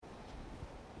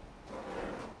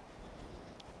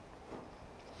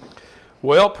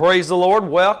Well, praise the Lord.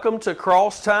 Welcome to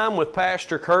Cross Time with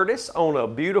Pastor Curtis on a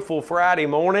beautiful Friday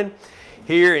morning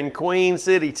here in Queen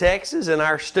City, Texas, in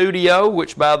our studio,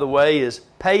 which, by the way, is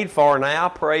paid for now.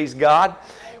 Praise God.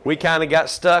 We kind of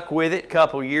got stuck with it a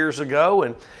couple years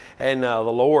ago, and the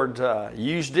Lord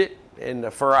used it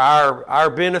for our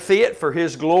benefit, for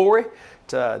His glory.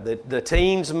 The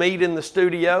teens meet in the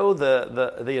studio.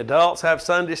 The adults have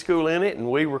Sunday school in it, and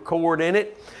we record in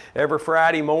it every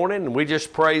Friday morning, and we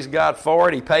just praise God for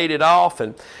it. He paid it off,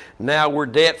 and now we're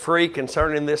debt-free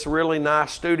concerning this really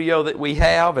nice studio that we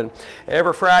have. And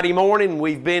every Friday morning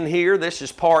we've been here. This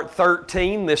is part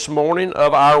 13 this morning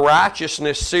of our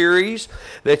Righteousness series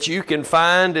that you can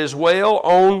find as well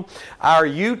on our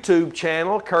YouTube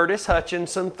channel, Curtis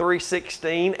Hutchinson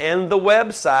 316, and the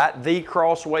website,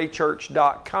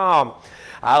 CrossWayChurch.com.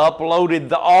 I uploaded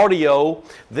the audio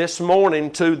this morning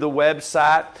to the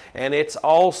website, and it's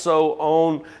also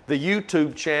on the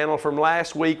YouTube channel. From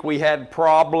last week, we had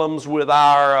problems with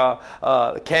our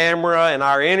camera and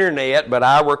our internet, but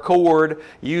I record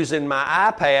using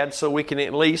my iPad so we can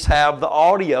at least have the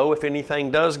audio if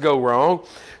anything does go wrong.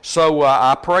 So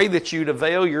I pray that you'd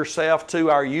avail yourself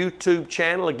to our YouTube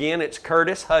channel. Again, it's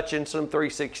Curtis Hutchinson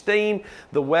 316.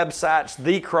 The website's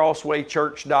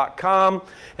thecrosswaychurch.com.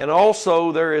 And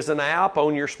also there is an app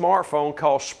on your smartphone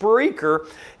called Spreaker,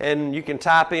 and you can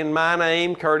type in my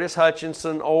name, Curtis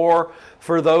Hutchinson, or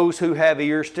for those who have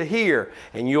ears to hear.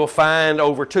 And you'll find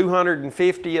over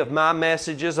 250 of my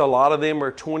messages. A lot of them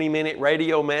are 20-minute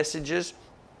radio messages.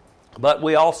 But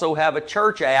we also have a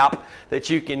church app that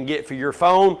you can get for your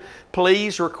phone.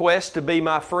 Please request to be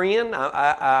my friend.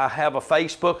 I have a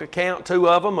Facebook account, 2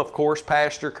 of them, of course,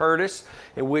 Pastor Curtis,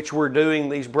 in which we're doing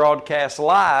these broadcasts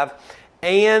live,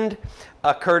 and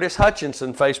a Curtis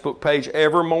Hutchinson Facebook page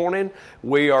every morning.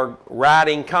 We are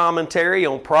writing commentary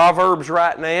on Proverbs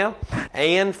right now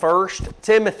and 1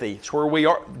 Timothy. It's where we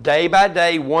are day by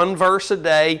day, one verse a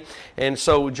day. And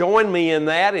so join me in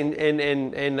that,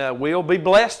 and we'll be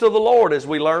blessed of the Lord as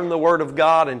we learn the Word of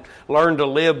God and learn to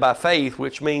live by faith,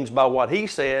 which means by what He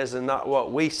says and not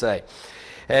what we say.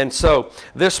 And so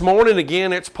this morning,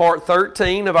 again, it's part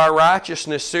 13 of our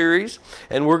Righteousness series,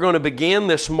 and we're going to begin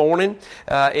this morning,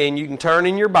 and you can turn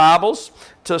in your Bibles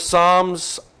to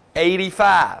Psalms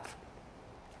 85.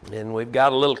 And we've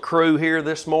got a little crew here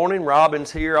this morning.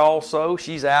 Robin's here also.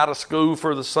 She's out of school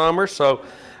for the summer, so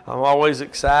I'm always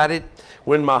excited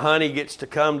when my honey gets to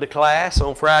come to class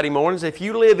on Friday mornings. If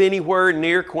you live anywhere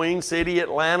near Queen City,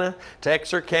 Atlanta,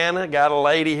 Texarkana, got a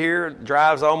lady here,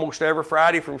 drives almost every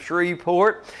Friday from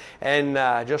Shreveport, and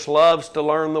just loves to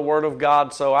learn the Word of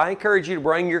God. So I encourage you to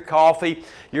bring your coffee,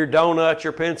 your donuts,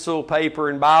 your pencil,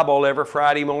 paper, and Bible every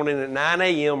Friday morning at 9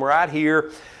 a.m. right here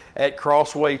at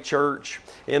CrossWay Church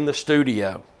in the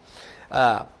studio.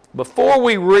 Before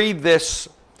we read this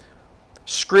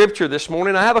Scripture this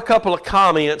morning, I have a couple of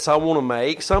comments I want to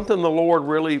make. Something the Lord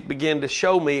really began to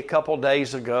show me a couple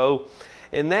days ago,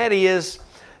 and that is,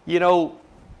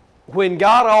 when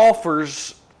God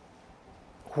offers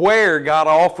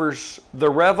the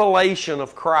revelation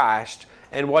of Christ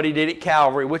and what He did at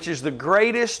Calvary, which is the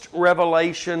greatest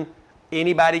revelation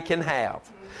anybody can have,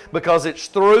 because it's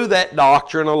through that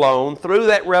doctrine alone, through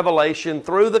that revelation,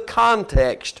 through the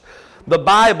context. The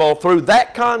Bible, through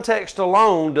that context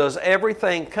alone, does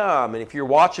everything come. And if you're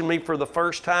watching me for the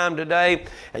first time today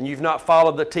and you've not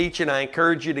followed the teaching, I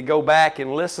encourage you to go back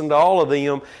and listen to all of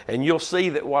them, and you'll see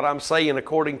that what I'm saying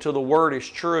according to the Word is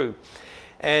true.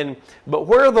 But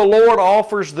where the Lord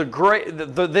offers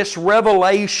this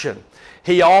revelation,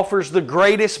 He offers the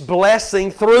greatest blessing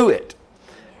through it.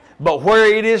 But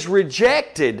where it is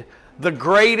rejected, the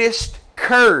greatest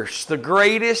curse, the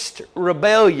greatest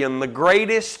rebellion, the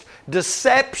greatest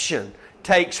deception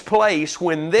takes place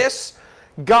when this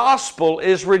gospel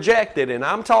is rejected. And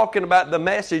I'm talking about the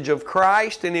message of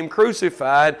Christ and Him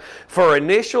crucified for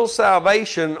initial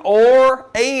salvation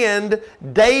and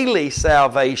daily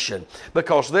salvation.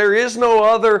 Because there is no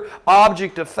other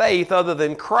object of faith other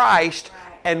than Christ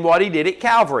and what He did at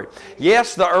Calvary.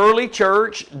 Yes, the early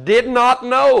church did not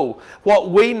know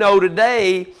what we know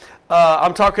today.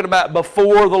 I'm talking about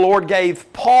before the Lord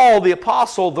gave Paul the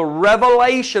apostle the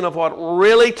revelation of what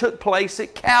really took place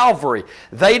at Calvary.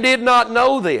 They did not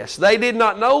know this. They did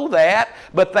not know that,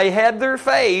 but they had their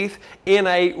faith in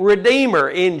a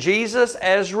Redeemer, in Jesus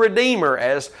as Redeemer,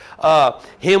 as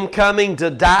Him coming to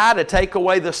die to take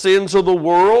away the sins of the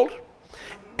world.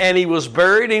 And He was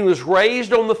buried and He was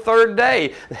raised on the third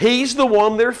day. He's the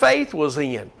one their faith was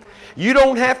in. You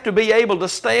don't have to be able to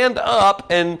stand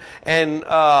up and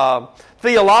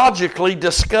theologically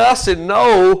discuss and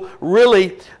know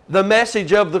really the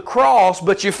message of the cross,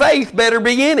 but your faith better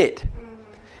be in it.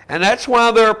 And that's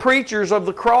why there are preachers of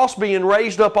the cross being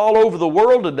raised up all over the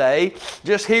world today,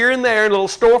 just here and there in little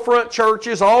storefront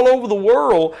churches all over the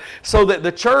world, so that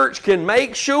the church can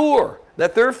make sure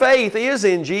that their faith is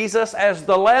in Jesus as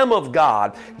the Lamb of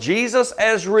God, Jesus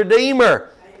as Redeemer.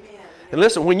 Amen. And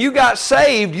listen, when you got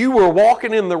saved, you were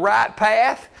walking in the right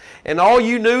path, and all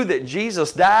you knew that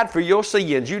Jesus died for your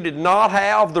sins. You did not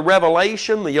have the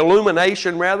revelation, the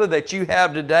illumination rather, that you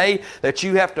have today, that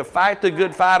you have to fight the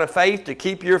good fight of faith to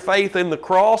keep your faith in the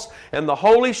cross, and the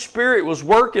Holy Spirit was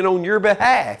working on your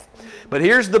behalf. But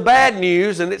here's the bad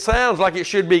news, and it sounds like it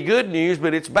should be good news,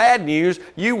 but it's bad news.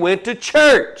 You went to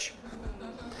church.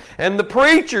 And the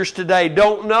preachers today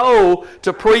don't know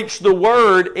to preach the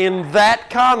Word in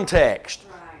that context.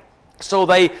 So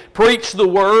they preach the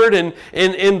Word in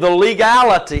the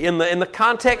legality, in the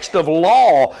context of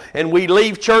law. And we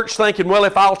leave church thinking, well,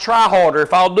 if I'll try harder,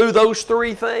 if I'll do those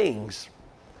three things.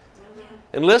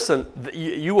 And listen,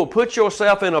 you will put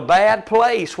yourself in a bad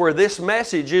place where this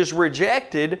message is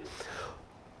rejected,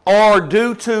 or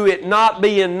due to it not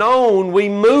being known, we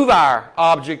move our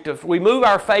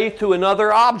faith to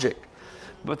another object.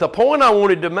 But the point I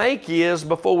wanted to make is,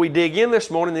 before we dig in this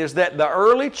morning, is that the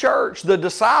early church, the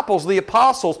disciples, the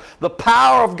apostles, the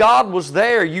power of God was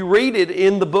there. You read it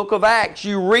in the book of Acts.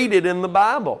 You read it in the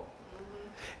Bible.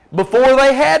 Before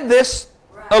they had this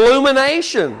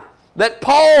illumination that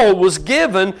Paul was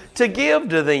given to give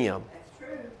to them.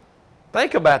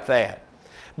 Think about that.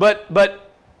 But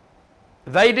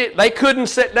they couldn't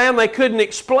sit down, they couldn't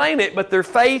explain it, but their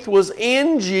faith was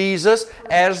in Jesus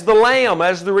as the Lamb,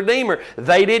 as the Redeemer.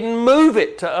 They didn't move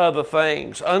it to other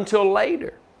things until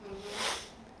later,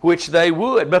 which they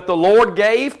would. But the Lord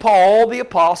gave Paul, the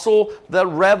apostle, the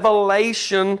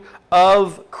revelation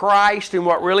of Christ and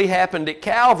what really happened at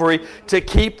Calvary to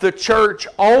keep the church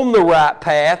on the right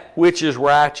path, which is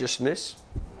righteousness.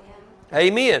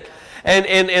 Amen.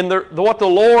 And what the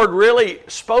Lord really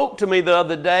spoke to me the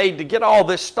other day to get all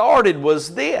this started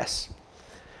was this,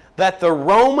 that the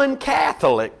Roman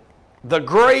Catholic, the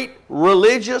great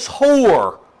religious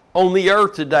whore on the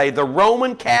earth today, the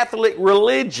Roman Catholic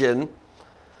religion,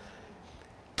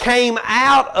 came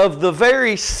out of the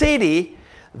very city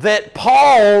that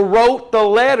Paul wrote the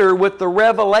letter with the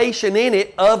revelation in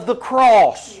it of the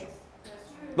cross.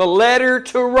 The letter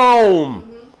to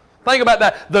Rome. Think about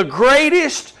that. The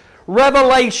greatest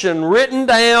revelation written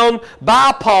down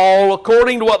by Paul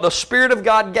according to what the Spirit of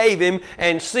God gave him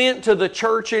and sent to the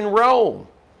church in Rome.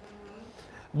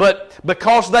 But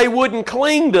because they wouldn't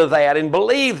cling to that and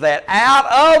believe that,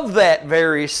 out of that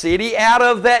very city, out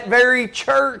of that very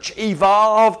church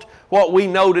evolved what we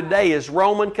know today as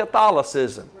Roman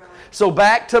Catholicism. So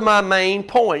back to my main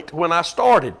point when I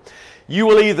started. You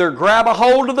will either grab a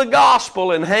hold of the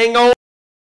gospel and hang on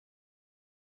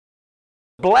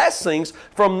blessings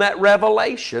from that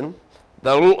revelation,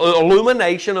 the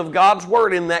illumination of God's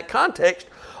Word in that context,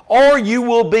 or you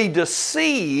will be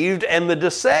deceived and the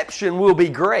deception will be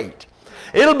great.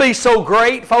 It'll be so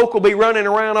great, folk will be running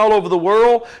around all over the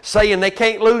world saying they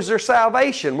can't lose their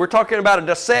salvation. We're talking about a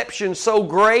deception so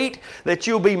great that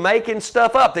you'll be making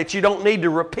stuff up, that you don't need to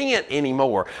repent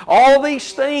anymore. All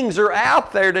these things are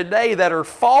out there today that are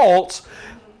false,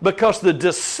 because the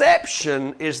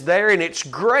deception is there, and it's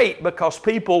great because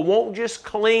people won't just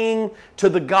cling to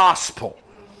the gospel.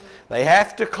 They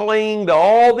have to cling to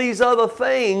all these other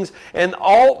things, and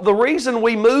the reason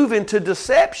we move into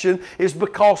deception is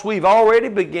because we've already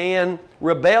began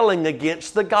rebelling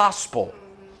against the gospel,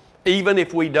 even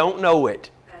if we don't know it.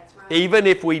 Even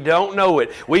if we don't know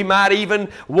it. We might even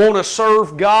want to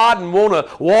serve God and want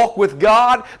to walk with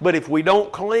God, but if we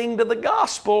don't cling to the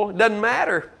gospel, it doesn't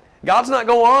matter. God's not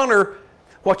going to honor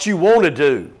what you want to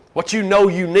do, what you know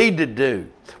you need to do,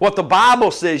 what the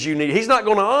Bible says you need. He's not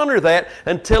going to honor that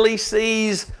until He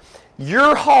sees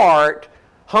your heart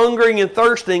hungering and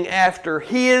thirsting after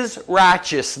His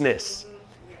righteousness.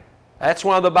 That's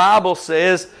why the Bible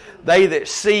says, they that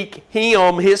seek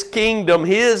Him, His kingdom,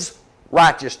 His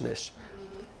righteousness.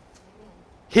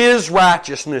 His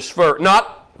righteousness first.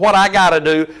 Not what I got to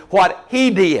do, what He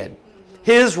did.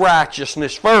 His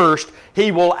righteousness first,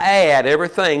 He will add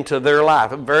everything to their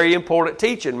life. A very important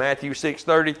teaching, Matthew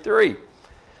 6:33.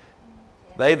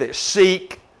 They that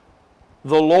seek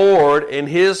the Lord and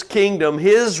His kingdom,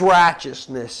 His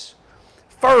righteousness,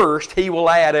 first He will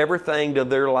add everything to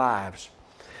their lives.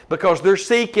 Because they're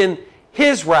seeking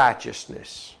His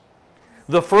righteousness.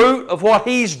 The fruit of what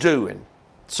He's doing.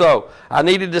 So, I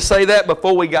needed to say that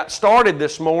before we got started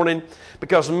this morning,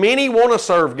 because many want to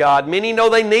serve God. Many know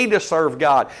they need to serve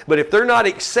God. But if they're not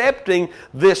accepting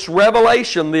this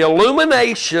revelation, the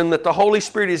illumination that the Holy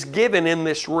Spirit is given in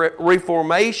this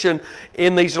reformation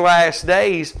in these last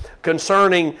days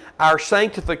concerning our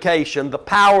sanctification, the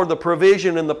power, the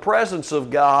provision, and the presence of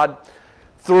God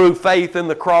through faith in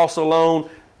the cross alone,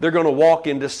 they're going to walk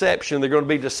in deception. They're going to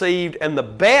be deceived. And the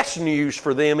best news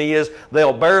for them is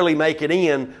they'll barely make it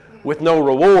in with no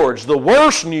rewards. The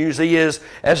worst news is,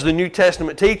 as the New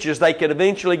Testament teaches, they could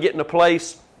eventually get in a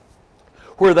place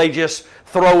where they just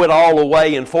throw it all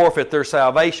away and forfeit their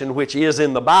salvation, which is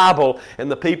in the Bible. And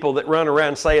the people that run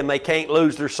around saying they can't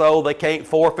lose their soul, they can't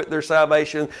forfeit their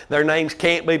salvation, their names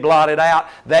can't be blotted out,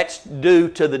 that's due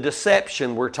to the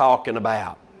deception we're talking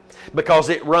about. Because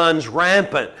it runs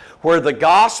rampant where the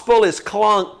gospel is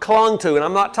clung to. And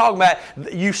I'm not talking about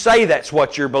you say that's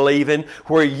what you're believing,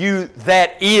 where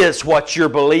that is what you're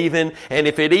believing. And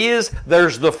if it is,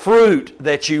 there's the fruit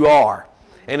that you are.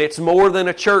 And it's more than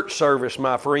a church service,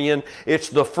 my friend. It's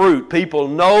the fruit. People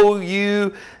know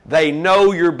you. They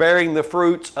know you're bearing the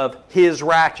fruits of His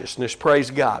righteousness.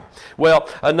 Praise God. Well,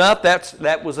 enough.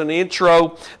 That was an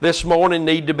intro this morning.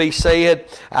 Need to be said.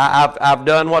 I've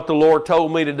done what the Lord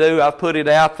told me to do. I've put it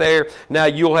out there. Now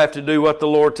you'll have to do what the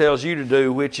Lord tells you to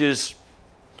do, which is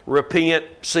repent,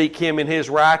 seek Him in His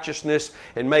righteousness,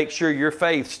 and make sure your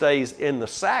faith stays in the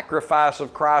sacrifice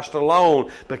of Christ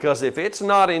alone. Because if it's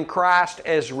not in Christ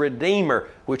as Redeemer,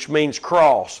 which means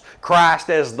cross, Christ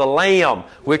as the Lamb,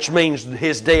 which means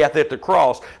His death at the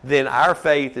cross, then our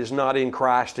faith is not in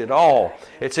Christ at all.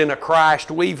 It's in a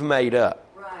Christ we've made up.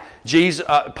 Jesus,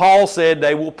 Paul said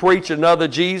they will preach another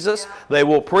Jesus, they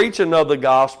will preach another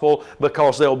gospel,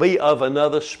 because they'll be of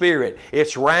another spirit.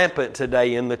 It's rampant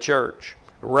today in the church.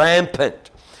 Rampant.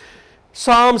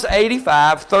 Psalms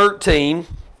 85:13.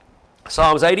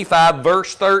 Psalms 85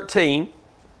 verse 13.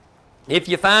 If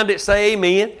you find it, say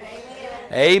amen.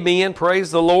 Amen. Amen. Praise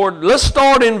the Lord. Let's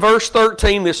start in verse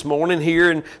 13 this morning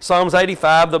here in Psalms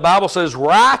 85. The Bible says,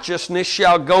 righteousness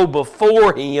shall go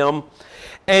before Him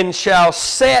and shall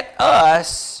set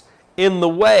us in the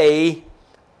way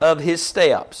of His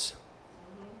steps.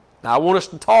 Now I want us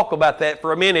to talk about that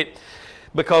for a minute,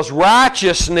 because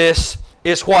righteousness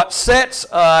is what sets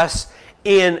us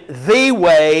in the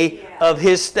way of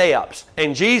His steps.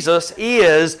 And Jesus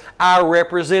is our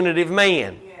representative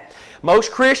man.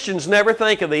 Most Christians never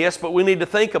think of this, but we need to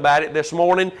think about it this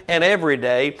morning and every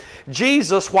day.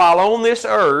 Jesus, while on this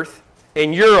earth,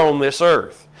 and you're on this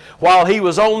earth, while He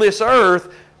was on this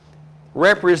earth,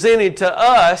 represented to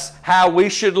us how we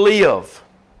should live.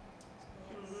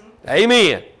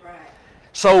 Amen.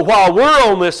 So while we're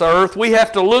on this earth, we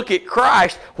have to look at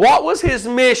Christ. What was His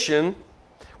mission?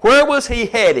 Where was He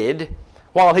headed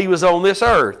while He was on this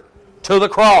earth? To the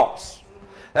cross.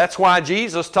 That's why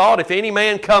Jesus taught, if any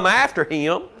man come after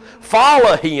Him,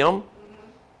 follow Him,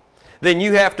 then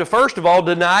you have to first of all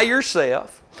deny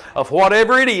yourself of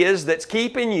whatever it is that's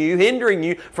keeping you, hindering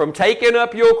you from taking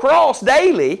up your cross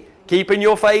daily, keeping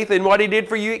your faith in what He did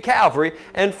for you at Calvary,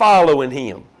 and following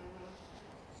Him.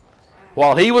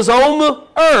 While He was on the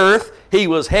earth, He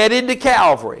was headed to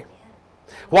Calvary.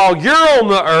 While you're on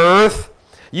the earth,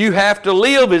 you have to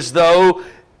live as though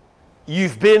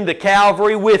you've been to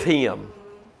Calvary with Him.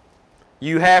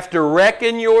 You have to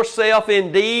reckon yourself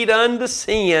indeed unto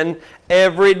sin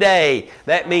every day.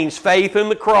 That means faith in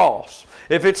the cross.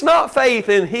 If it's not faith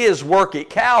in His work at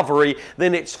Calvary,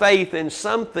 then it's faith in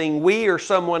something we or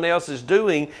someone else is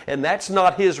doing, and that's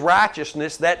not His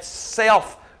righteousness, that's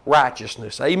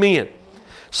self-righteousness. Amen.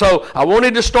 So I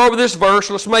wanted to start with this verse.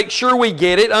 Let's make sure we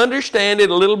get it, understand it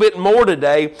a little bit more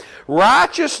today.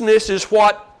 Righteousness is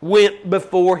what went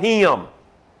before Him.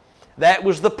 That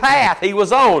was the path He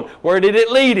was on. Where did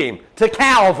it lead Him? To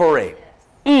Calvary.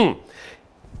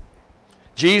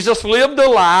 Jesus lived a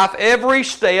life every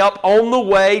step on the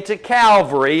way to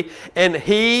Calvary, and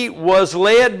He was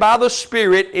led by the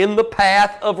Spirit in the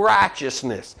path of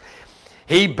righteousness.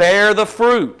 He bare the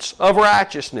fruits of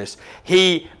righteousness.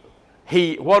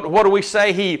 What do we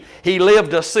say? He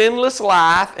lived a sinless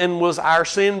life and was our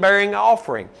sin-bearing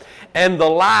offering. And the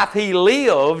life He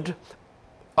lived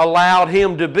allowed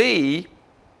Him to be,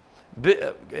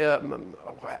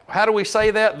 how do we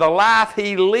say that? The life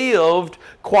He lived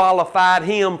qualified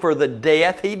Him for the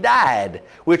death He died,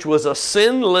 which was a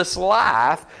sinless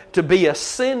life to be a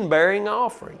sin-bearing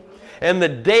offering. And the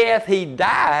death He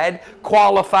died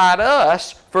qualified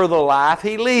us for the life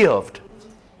He lived.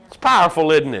 It's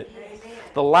powerful, isn't it?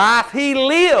 The life He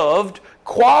lived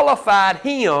qualified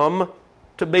Him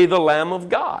to be the Lamb of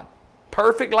God.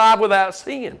 Perfect life without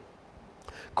sin.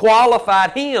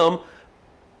 qualified him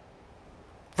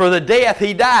for the death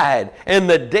he died. And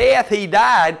the death he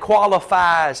died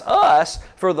qualifies us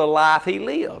for the life he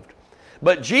lived.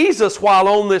 But Jesus, while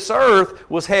on this earth,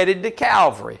 was headed to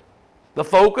Calvary. The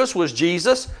focus was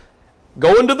Jesus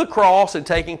going to the cross and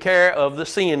taking care of the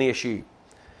sin issue.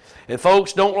 And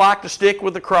folks don't like to stick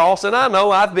with the cross, and I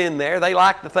know I've been there. They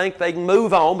like to think they can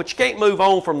move on, but you can't move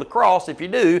on from the cross. If you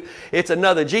do, it's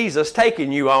another Jesus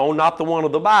taking you on, not the one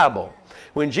of the Bible.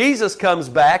 When Jesus comes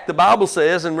back, the Bible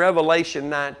says in Revelation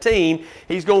 19,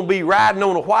 He's going to be riding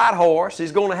on a white horse.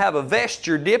 He's going to have a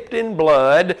vesture dipped in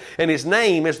blood, and His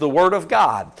name is the Word of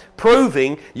God,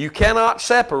 proving you cannot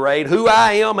separate who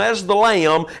I am as the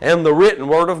Lamb and the written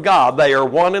Word of God. They are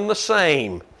one and the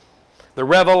same. The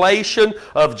revelation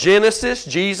of Genesis,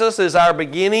 Jesus is our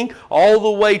beginning, all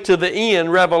the way to the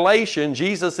end, Revelation,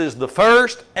 Jesus is the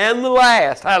first and the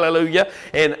last. Hallelujah.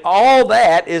 And all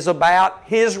that is about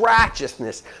His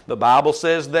righteousness. The Bible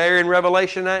says there in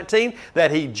Revelation 19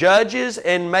 that He judges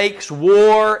and makes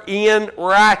war in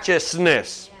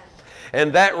righteousness.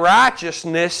 And that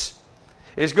righteousness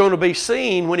is going to be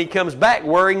seen when He comes back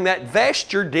wearing that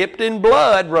vesture dipped in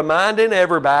blood, reminding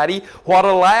everybody what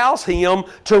allows Him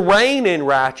to reign in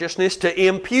righteousness, to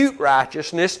impute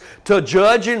righteousness, to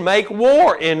judge and make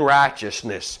war in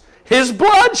righteousness. His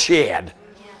bloodshed.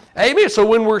 Amen. So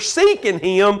when we're seeking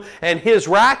Him and His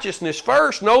righteousness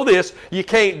first, know this, you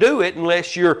can't do it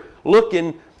unless you're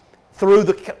looking through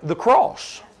the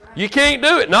cross. You can't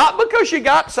do it. Not because you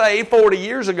got saved 40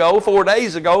 years ago, 4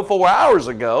 days ago, 4 hours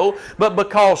ago, but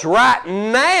because right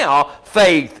now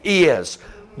faith is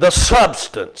the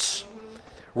substance.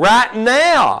 Right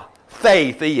now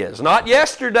faith is. Not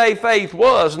yesterday faith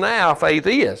was, now faith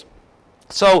is.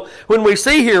 So when we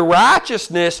see here,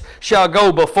 righteousness shall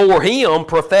go before Him,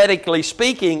 prophetically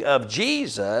speaking of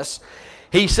Jesus,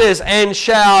 He says, and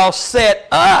shall set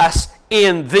us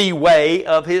in the way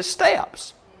of His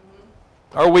steps.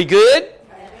 Are we good?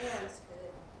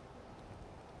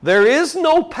 There is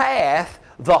no path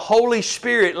the Holy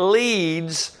Spirit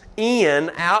leads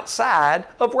in outside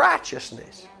of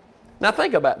righteousness. Now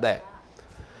think about that.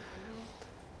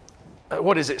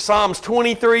 What is it? Psalms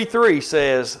 23:3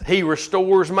 says, He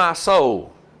restores my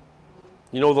soul.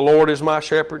 You know, the Lord is my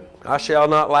shepherd, I shall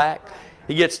not lack.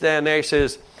 He gets down there, He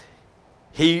says,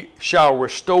 He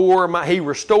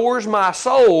restores my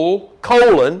soul,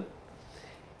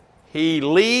 He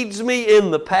leads me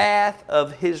in the path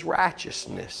of His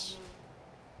righteousness.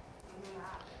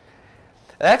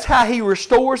 That's how He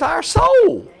restores our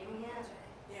soul.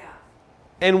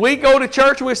 And we go to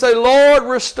church and we say, Lord,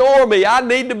 restore me. I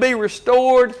need to be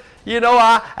restored. You know,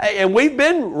 and we've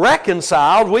been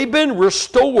reconciled. We've been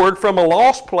restored from a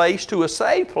lost place to a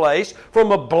saved place,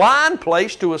 from a blind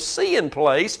place to a seeing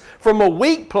place, from a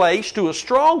weak place to a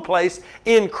strong place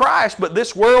in Christ. But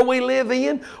this world we live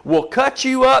in will cut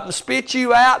you up and spit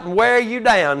you out and wear you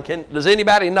down. Does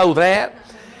anybody know that?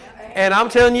 And I'm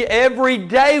telling you, every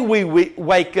day we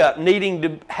wake up needing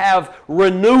to have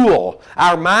renewal,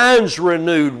 our minds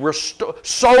renewed,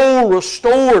 soul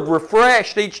restored,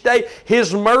 refreshed each day.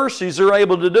 His mercies are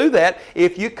able to do that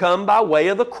if you come by way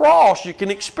of the cross. You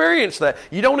can experience that.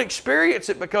 You don't experience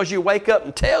it because you wake up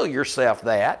and tell yourself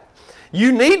that.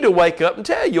 You need to wake up and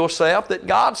tell yourself that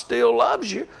God still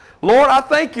loves you. Lord, I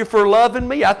thank You for loving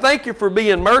me. I thank You for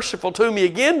being merciful to me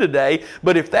again today.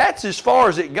 But if that's as far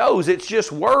as it goes, it's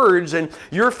just words and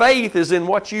your faith is in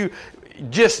what you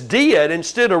just did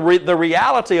instead of the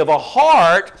reality of a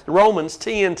heart, Romans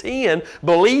 10:10,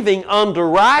 believing unto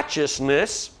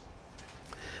righteousness,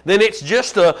 then it's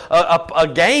just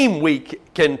a game we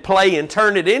can play and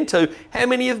turn it into. How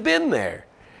many have been there?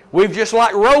 We've just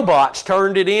like robots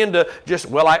turned it into just,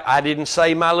 well, I didn't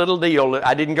say my little deal.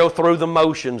 I didn't go through the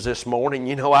motions this morning.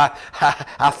 You know,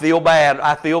 I feel bad.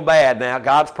 I feel bad now.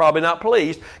 God's probably not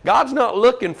pleased. God's not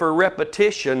looking for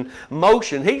repetition,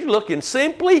 motion. He's looking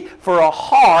simply for a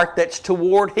heart that's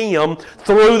toward Him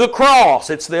through the cross.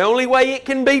 It's the only way it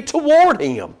can be toward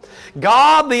Him.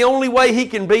 God, the only way He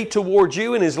can be toward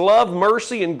you in His love,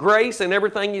 mercy, and grace and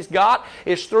everything He's got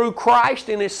is through Christ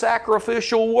and His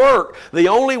sacrificial work. The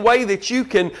only way that you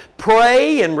can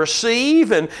pray and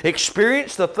receive and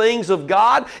experience the things of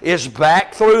God is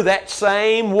back through that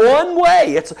same one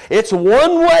way. It's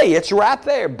one way. It's right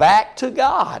there, back to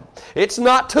God. It's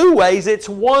not two ways, it's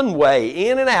one way,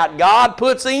 in and out. God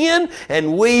puts in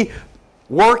and we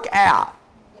work out.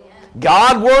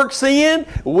 God works in,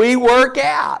 we work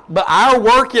out. But our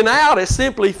working out is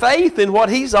simply faith in what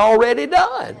He's already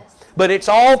done. But it's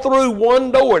all through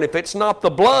one door. And if it's not the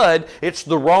blood, it's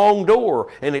the wrong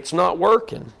door. And it's not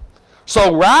working.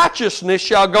 So righteousness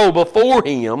shall go before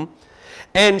Him,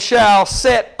 and shall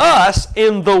set us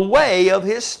in the way of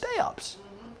His steps.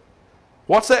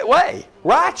 What's that way?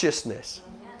 Righteousness.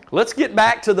 Let's get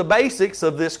back to the basics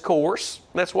of this course.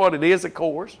 That's what it is, a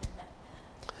course.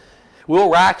 We'll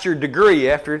write your degree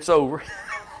after it's over.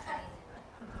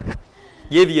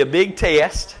 Give you a big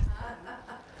test.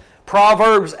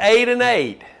 Proverbs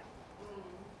 8:8.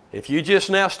 If you just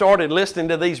now started listening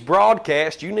to these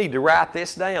broadcasts, you need to write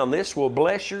this down. This will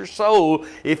bless your soul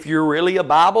if you're really a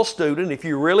Bible student. If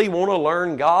you really want to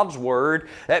learn God's Word,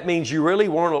 that means you really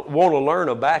want to learn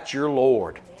about your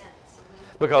Lord.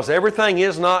 Because everything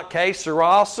is not que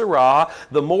sera, sera.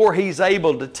 The more He's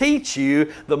able to teach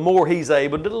you, the more He's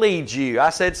able to lead you. I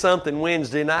said something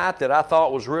Wednesday night that I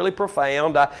thought was really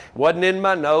profound. I wasn't in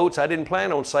my notes. I didn't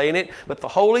plan on saying it. But the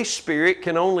Holy Spirit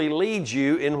can only lead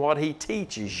you in what He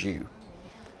teaches you.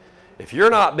 If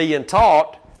you're not being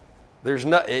taught, there's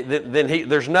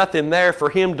nothing there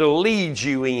for Him to lead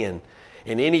you in.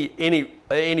 And any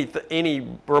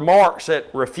remarks that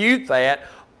refute that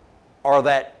are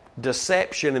that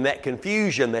deception and that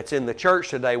confusion that's in the church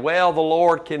today. Well, the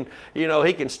Lord can,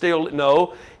 He can still...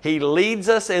 No, He leads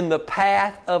us in the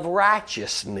path of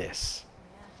righteousness.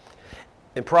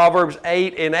 And Proverbs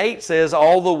 8:8 says,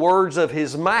 all the words of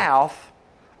His mouth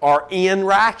are in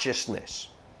righteousness.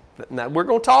 Now, we're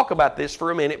going to talk about this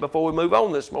for a minute before we move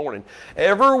on this morning.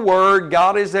 Every word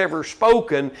God has ever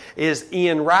spoken is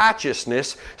in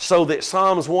righteousness, so that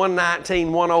Psalms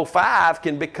 119, 105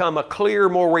 can become a clear,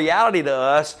 more reality to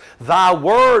us. Thy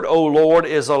word, O Lord,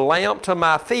 is a lamp to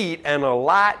my feet and a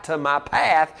light to my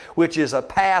path, which is a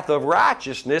path of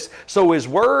righteousness. So His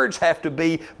words have to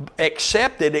be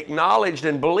accepted, acknowledged,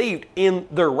 and believed in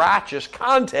their righteous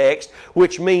context,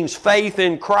 which means faith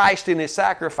in Christ and His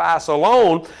sacrifice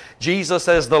alone. Jesus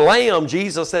as the Lamb,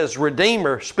 Jesus as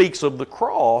Redeemer, speaks of the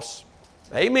cross.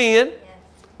 Amen. Yes.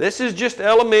 This is just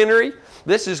elementary.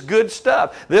 This is good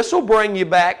stuff. This will bring you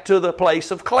back to the place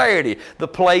of clarity, the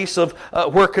place of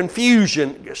where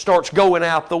confusion starts going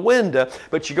out the window.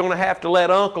 But you're going to have to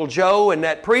let Uncle Joe and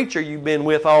that preacher you've been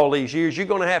with all these years, you're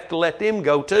going to have to let them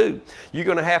go too. You're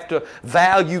going to have to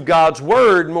value God's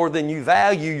Word more than you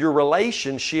value your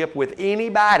relationship with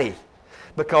anybody.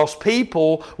 Because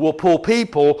people will pull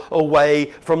people away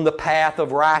from the path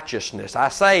of righteousness. I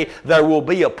say there will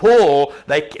be a pull.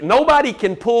 Nobody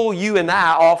can pull you and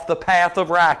I off the path of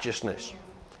righteousness.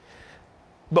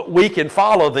 But we can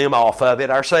follow them off of it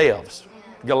ourselves.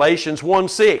 Galatians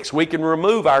 1:6, we can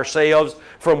remove ourselves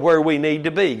from where we need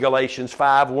to be. Galatians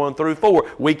 5:1-4,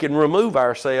 we can remove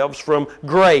ourselves from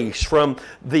grace, from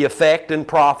the effect and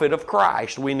profit of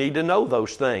Christ. We need to know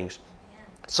those things.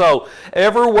 So,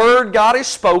 every word God has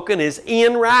spoken is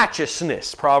in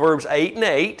righteousness. Proverbs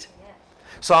 8:8.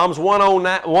 Psalms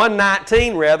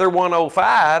 119,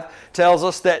 105 tells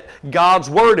us that God's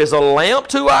Word is a lamp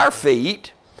to our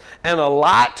feet and a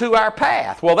light to our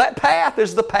path. Well, that path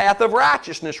is the path of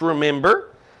righteousness,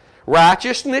 remember.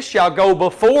 Righteousness shall go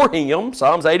before Him,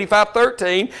 Psalms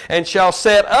 85:13, and shall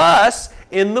set us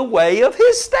in the way of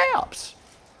His steps.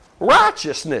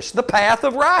 Righteousness, the path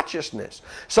of righteousness.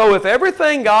 So if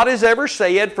everything God has ever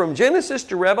said from Genesis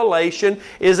to Revelation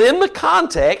is in the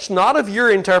context, not of your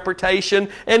interpretation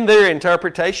and their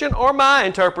interpretation or my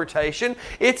interpretation,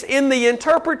 it's in the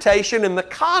interpretation and the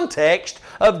context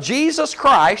of Jesus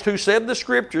Christ, who said the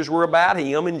Scriptures were about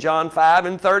Him in John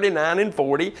 5:39 and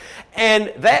 40.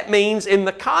 And that means in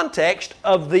the context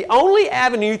of the only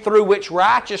avenue through which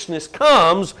righteousness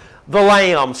comes, the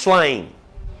Lamb slain.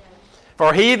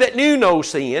 For He that knew no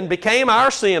sin became our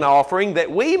sin offering,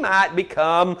 that we might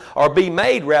become, or be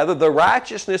made rather, the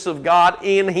righteousness of God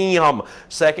in Him.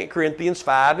 2 Corinthians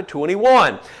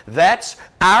 5:21. That's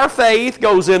our faith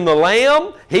goes in the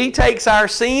Lamb. He takes our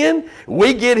sin.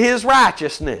 We get His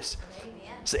righteousness.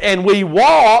 Amen. And we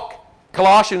walk,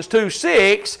 Colossians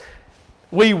 2:6,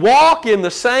 we walk in the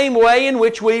same way in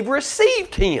which we've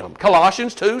received Him.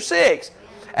 Colossians 2:6.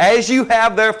 As you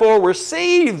have therefore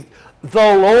received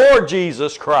the Lord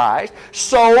Jesus Christ,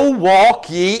 so walk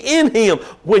ye in Him.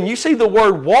 When you see the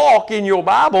word walk in your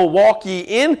Bible, walk ye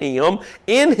in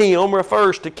Him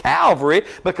refers to Calvary,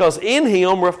 because in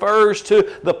Him refers to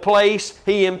the place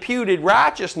He imputed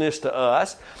righteousness to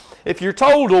us. If you're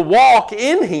told to walk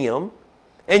in Him,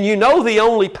 and you know the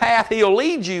only path He'll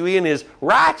lead you in is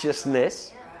righteousness,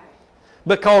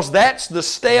 because that's the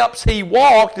steps He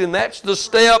walked, and that's the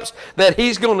steps that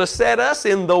He's going to set us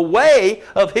in the way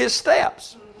of His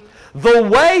steps. The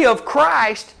way of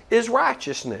Christ is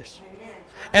righteousness.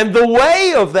 And the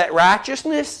way of that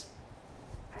righteousness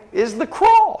is the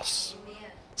cross.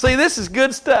 See, this is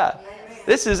good stuff.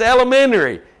 This is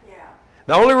elementary.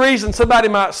 The only reason somebody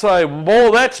might say,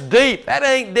 boy, that's deep. That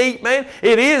ain't deep, man.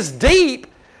 It is deep,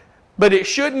 but it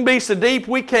shouldn't be so deep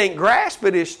we can't grasp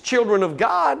it as children of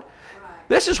God. Right.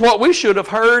 This is what we should have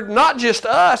heard, not just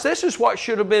us. This is what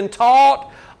should have been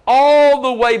taught all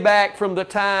the way back from the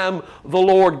time the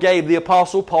Lord gave the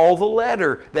Apostle Paul the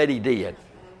letter that he did.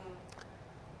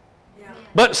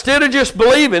 But instead of just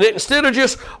believing it, instead of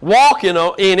just walking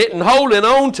in it and holding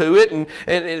on to it, and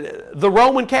the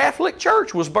Roman Catholic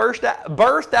Church was birthed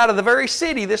out of the very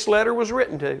city this letter was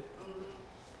written to.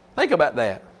 Think about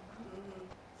that.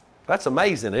 That's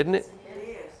amazing, isn't it?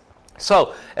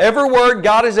 So, every word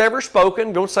God has ever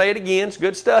spoken, going to say it again, it's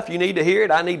good stuff. You need to hear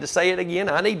it. I need to say it again.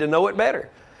 I need to know it better.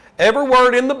 Every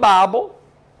word in the Bible,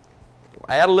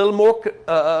 add a little more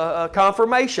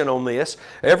confirmation on this.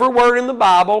 Every word in the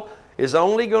Bible is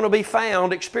only going to be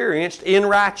found, experienced in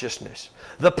righteousness.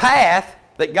 The path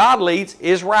that God leads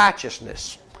is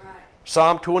righteousness. Right.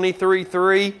 Psalm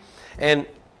 23:3 and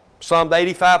Psalm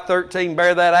 85:13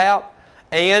 bear that out.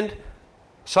 And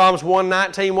Psalms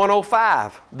 119,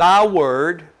 105. Thy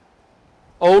word,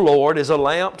 O Lord, is a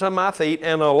lamp to my feet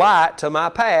and a light to my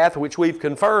path, which we've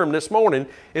confirmed this morning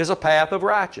is a path of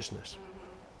righteousness.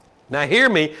 Now hear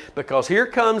me, because here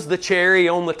comes the cherry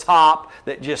on the top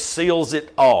that just seals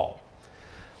it all.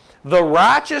 The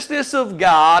righteousness of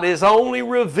God is only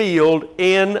revealed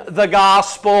in the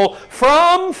gospel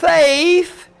from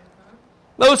faith.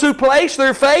 Those who place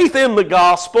their faith in the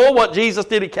gospel, what Jesus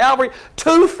did at Calvary,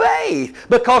 to faith.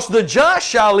 Because the just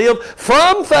shall live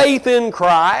from faith in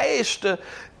Christ,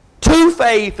 to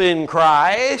faith in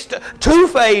Christ, to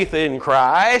faith in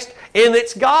Christ, in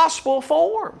its gospel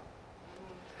form.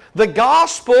 The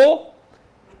gospel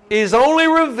is only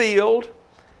revealed,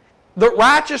 the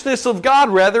righteousness of God,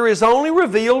 rather, is only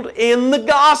revealed in the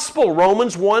gospel.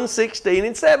 Romans 1, 16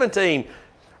 and 17.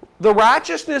 The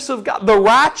righteousness of God, the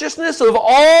righteousness of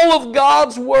all of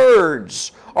God's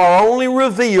words are only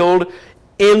revealed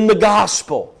in the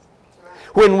gospel.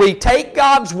 When we take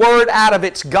God's word out of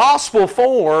its gospel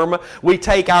form, we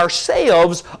take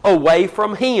ourselves away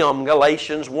from Him,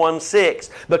 Galatians 1:6,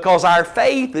 because our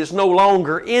faith is no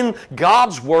longer in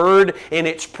God's word in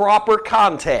its proper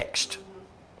context.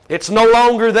 It's no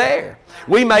longer there.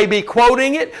 We may be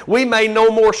quoting it. We may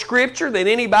know more Scripture than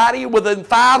anybody within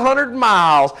 500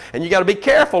 miles. And you got to be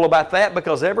careful about that,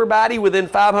 because everybody within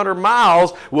 500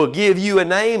 miles will give you a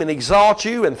name and exalt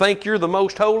you and think you're the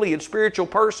most holy and spiritual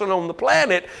person on the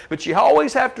planet. But you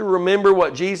always have to remember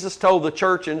what Jesus told the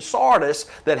church in Sardis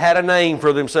that had a name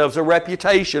for themselves, a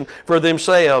reputation for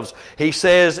themselves. He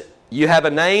says, you have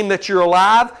a name that you're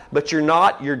alive, but you're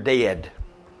not, you're dead.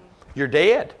 You're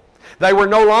dead. They were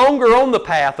no longer on the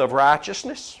path of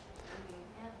righteousness.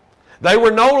 They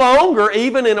were no longer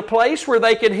even in a place where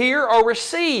they could hear or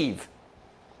receive.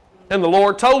 And the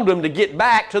Lord told them to get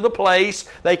back to the place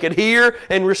they could hear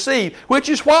and receive. Which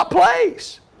is what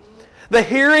place? The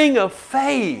hearing of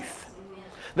faith.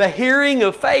 The hearing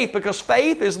of faith, because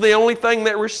faith is the only thing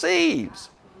that receives.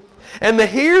 And the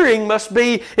hearing must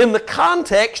be in the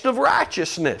context of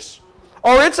righteousness,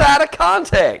 or it's out of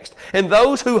context. And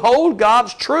those who hold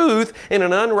God's truth in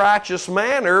an unrighteous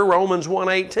manner, Romans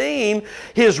 1:18,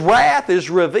 His wrath is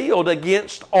revealed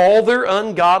against all their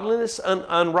ungodliness and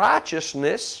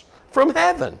unrighteousness from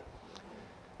heaven.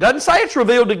 Doesn't say it's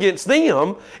revealed against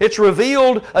them. It's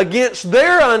revealed against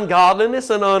their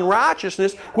ungodliness and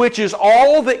unrighteousness, which is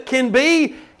all that can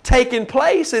be taking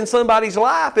place in somebody's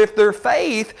life if their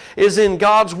faith is in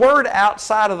God's Word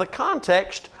outside of the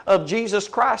context of Jesus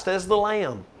Christ as the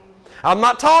Lamb. I'm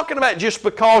not talking about just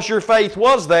because your faith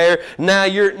was there, now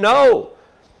you're... No.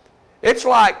 It's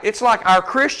like our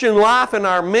Christian life and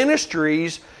our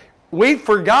ministries, we've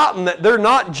forgotten that they're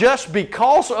not just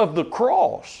because of the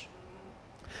cross.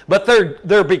 But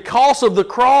they're because of the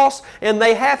cross, and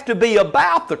they have to be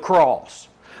about the cross.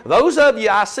 Those of you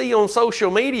I see on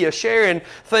social media sharing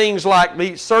things like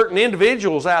these certain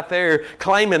individuals out there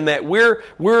claiming that we're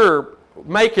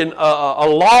making a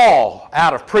law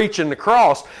out of preaching the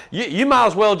cross. You might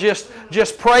as well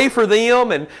just pray for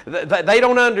them, and they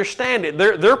don't understand it.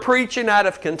 They're preaching out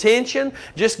of contention.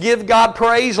 Just give God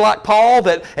praise like Paul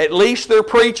that at least they're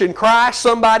preaching Christ.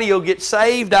 Somebody will get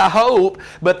saved, I hope,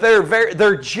 but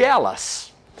they're jealous.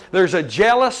 There's a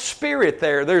jealous spirit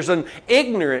there. There's an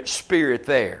ignorant spirit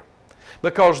there.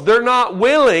 because they're not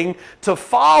willing to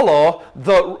follow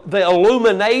the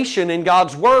illumination in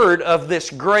God's Word of this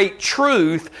great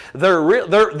truth. They're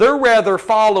rather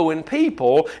following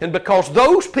people, and because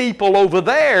those people over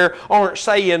there aren't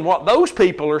saying what those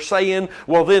people are saying,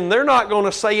 well then they're not going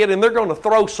to say it, and they're going to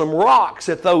throw some rocks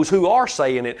at those who are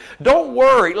saying it. Don't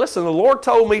worry. Listen, the Lord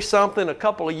told me something a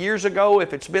couple of years ago,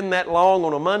 if it's been that long,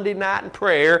 on a Monday night in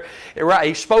prayer.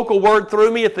 He spoke a word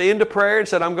through me at the end of prayer and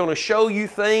said, I'm going to show you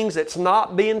things that's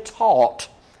not being taught.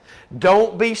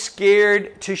 Don't be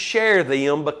scared to share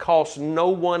them because no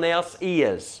one else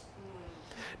is.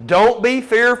 Don't be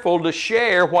fearful to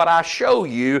share what I show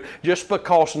you just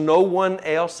because no one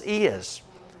else is.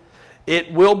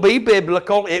 It will be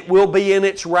biblical. It will be in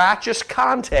its righteous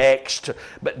context.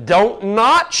 But don't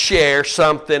not share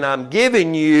something I'm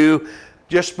giving you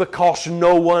just because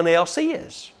no one else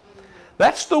is.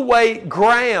 That's the way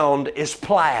ground is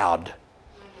plowed.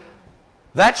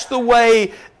 That's the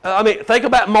way, think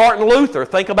about Martin Luther.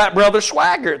 Think about Brother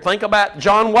Swaggart. Think about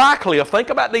John Wycliffe. Think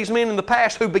about these men in the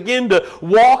past who began to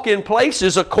walk in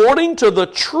places according to the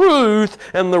truth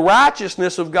and the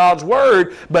righteousness of God's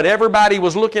Word, but everybody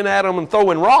was looking at them and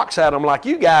throwing rocks at them like,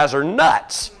 you guys are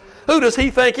nuts. Who does he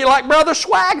think he like Brother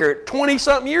Swaggart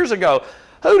 20-something years ago?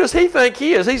 Who does he think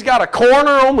he is? He's got a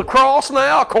corner on the cross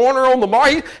now, a corner on the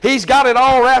mark. He's got it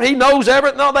all right. He knows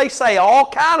everything. No, they say all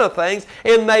kind of things,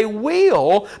 and they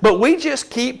will, but we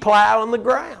just keep plowing the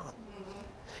ground.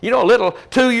 You know, a little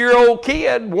 2-year-old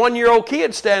kid, 1-year-old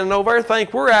kid standing over there,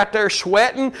 think we're out there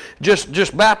sweating,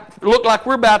 just about look like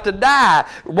we're about to die,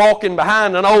 walking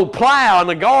behind an old plow in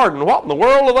the garden. What in the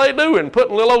world are they doing?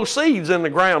 Putting little old seeds in the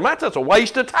ground. That's a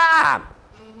waste of time.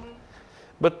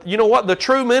 But you know what? The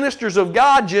true ministers of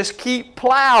God just keep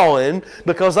plowing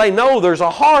because they know there's a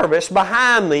harvest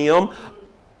behind them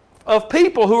of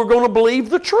people who are going to believe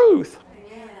the truth.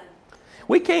 Amen.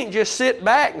 We can't just sit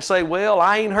back and say, well,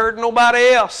 I ain't heard nobody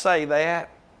else say that.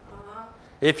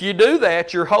 If you do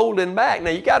that, you're holding back.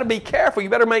 Now, you got to be careful. You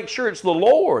better make sure it's the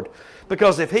Lord.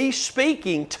 Because if He's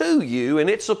speaking to you and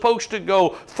it's supposed to go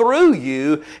through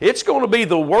you, it's going to be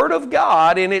the Word of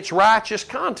God in its righteous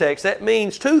context. That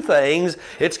means two things.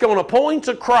 It's going to point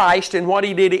to Christ and what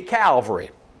He did at Calvary.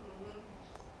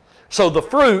 So the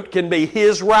fruit can be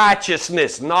His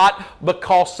righteousness, not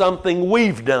because something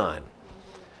we've done.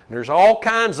 There's all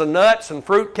kinds of nuts and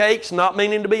fruit cakes, not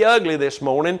meaning to be ugly this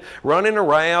morning, running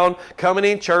around, coming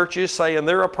in churches saying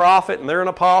they're a prophet and they're an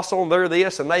apostle and they're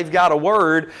this and they've got a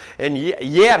word, and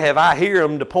yet have I hear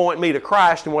them to point me to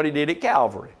Christ and what He did at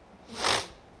Calvary.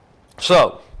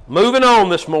 So, moving on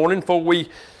this morning before we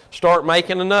start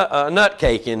making a nut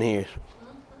cake in here.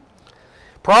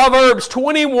 Proverbs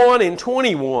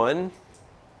 21:21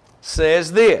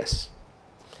 says this,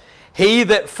 He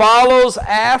that follows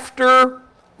after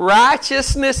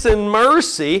righteousness and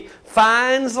mercy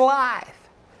finds life.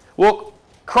 Well,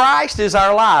 Christ is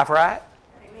our life, right?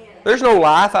 Amen. There's no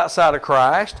life outside of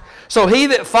Christ. So he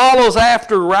that follows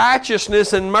after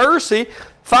righteousness and mercy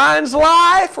finds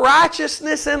life,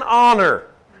 righteousness, and honor.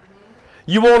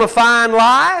 You want to find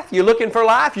life? You're looking for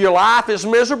life? Your life is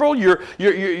miserable? You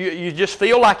just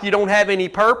feel like you don't have any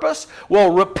purpose?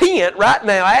 Well, repent right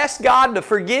now. Ask God to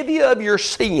forgive you of your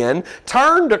sin.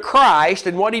 Turn to Christ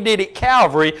and what He did at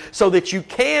Calvary so that you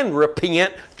can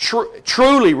repent,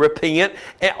 truly repent,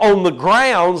 on the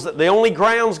grounds, the only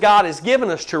grounds God has given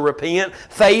us to repent,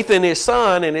 faith in His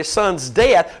Son and His Son's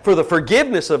death for the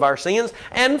forgiveness of our sins,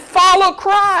 and follow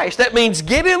Christ. That means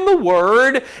get in the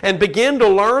Word and begin to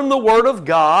learn the Word of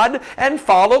God and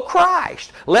follow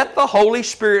Christ. Let the Holy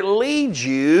Spirit lead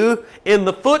you in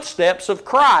the footsteps of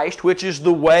Christ, which is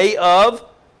the way of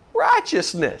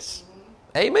righteousness.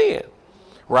 Amen.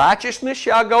 Righteousness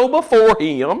shall go before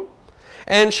Him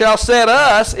and shall set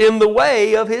us in the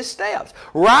way of His steps.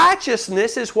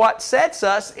 Righteousness is what sets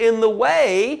us in the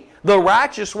way, the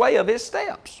righteous way of His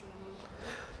steps.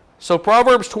 So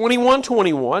Proverbs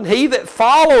 21:21, He that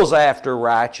follows after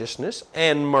righteousness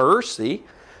and mercy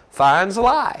finds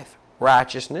life,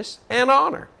 righteousness, and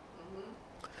honor.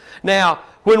 Now,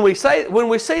 when we see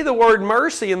the word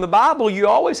mercy in the Bible, you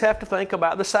always have to think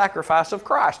about the sacrifice of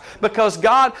Christ. Because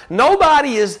God,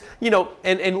 nobody is,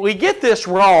 and we get this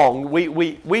wrong.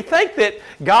 We think that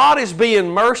God is being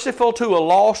merciful to a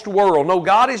lost world. No,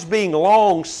 God is being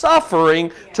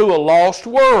long-suffering to a lost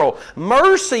world.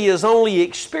 Mercy is only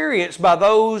experienced by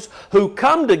those who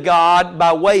come to God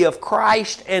by way of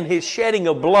Christ and His shedding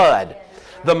of blood.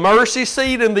 The mercy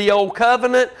seat in the Old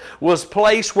Covenant was a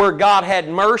place where God had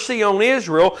mercy on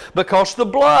Israel because the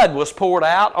blood was poured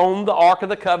out on the Ark of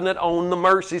the Covenant on the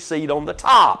mercy seat on the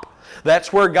top.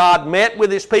 That's where God met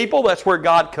with His people. That's where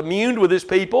God communed with His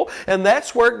people. And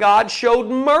that's where God showed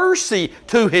mercy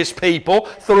to His people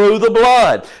through the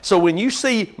blood. So when you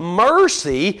see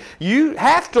mercy, you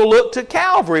have to look to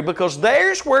Calvary, because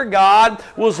there's where God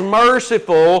was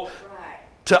merciful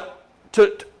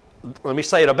to let me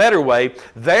say it a better way.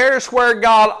 There's where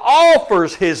God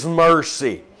offers His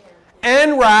mercy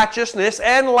and righteousness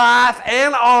and life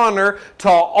and honor to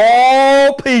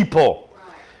all people.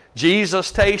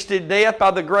 Jesus tasted death by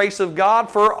the grace of God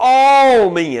for all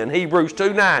men. Hebrews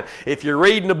 2:9. If you're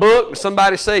reading the book and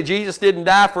somebody say Jesus didn't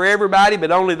die for everybody,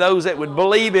 but only those that would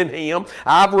believe in Him,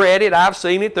 I've read it, I've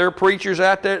seen it. There are preachers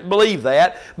out there that believe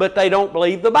that, but they don't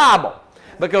believe the Bible.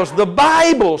 Because the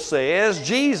Bible says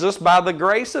Jesus, by the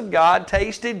grace of God,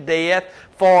 tasted death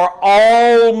for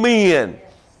all men.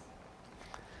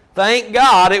 Thank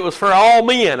God it was for all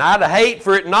men. I'd hate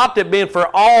for it not to have been for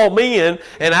all men,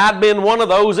 and I'd been one of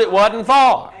those it wasn't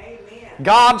for. Amen.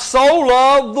 God so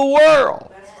loved the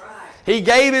world. That's right. He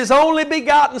gave His only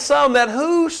begotten Son, that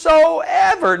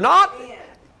whosoever, not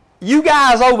you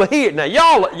guys over here. Now,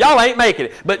 y'all ain't making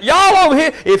it. But y'all over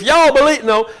here, if y'all believe,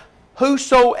 no,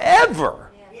 whosoever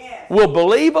will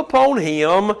believe upon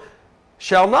Him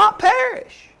shall not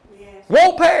perish. Yes.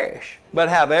 Won't perish, but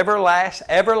have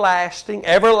everlasting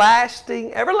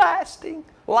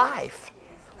life.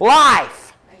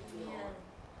 Life.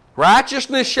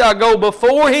 Righteousness shall go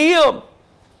before Him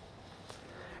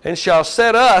and shall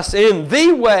set us in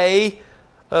the way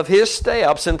of His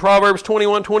steps. In Proverbs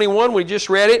 21:21, we just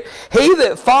read it. He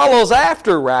that follows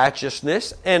after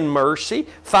righteousness and mercy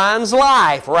finds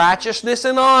life, righteousness,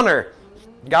 and honor.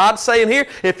 God's saying here,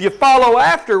 if you follow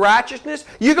after righteousness,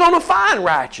 you're going to find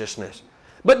righteousness.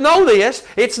 But know this,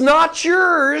 it's not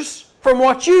yours from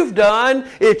what you've done.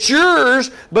 It's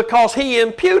yours because He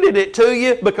imputed it to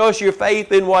you because your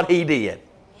faith in what He did.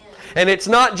 And it's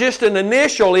not just an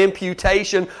initial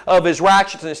imputation of His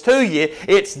righteousness to you.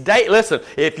 Listen,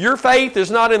 if your faith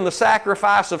is not in the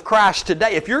sacrifice of Christ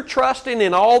today, if you're trusting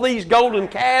in all these golden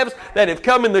calves that have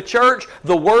come in the church,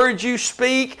 the words you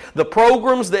speak, the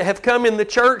programs that have come in the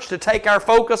church to take our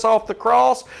focus off the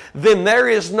cross, then there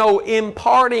is no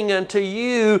imparting unto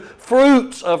you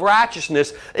fruits of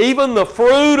righteousness. Even the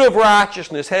fruit of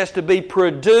righteousness has to be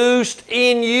produced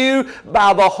in you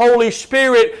by the Holy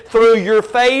Spirit through your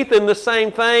faith in the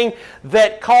same thing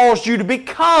that caused you to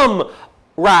become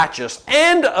righteous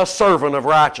and a servant of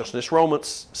righteousness.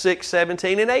 Romans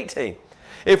 6:17 and 18.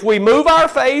 If we move our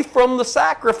faith from the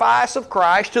sacrifice of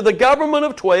Christ to the government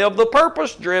of 12, the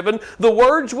purpose-driven, the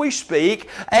words we speak,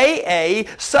 AA,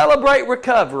 celebrate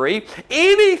recovery,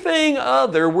 anything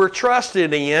other we're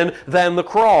trusted in than the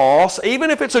cross,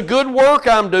 even if it's a good work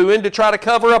I'm doing to try to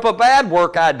cover up a bad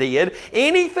work I did,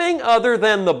 anything other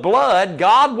than the blood,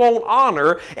 God won't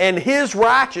honor, and His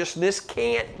righteousness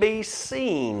can't be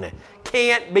seen,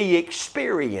 can't be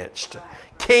experienced.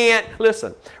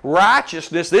 Listen,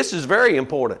 righteousness, this is very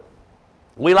important.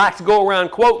 We like to go around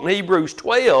quoting Hebrews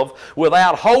 12,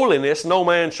 without holiness no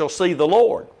man shall see the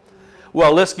Lord.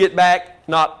 Well, let's get back,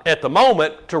 not at the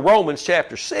moment, to Romans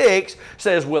chapter 6,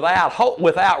 says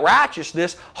without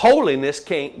righteousness, holiness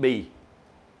can't be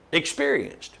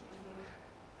experienced.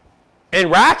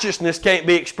 And righteousness can't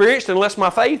be experienced unless my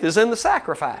faith is in the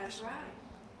sacrifice.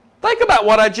 Think about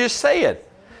what I just said.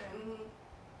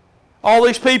 All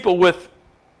these people with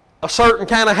a certain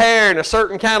kind of hair and a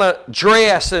certain kind of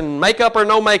dress and makeup or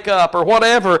no makeup or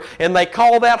whatever, and they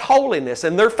call that holiness,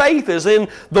 and their faith is in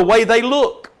the way they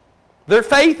look. Their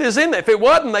faith is in that. If it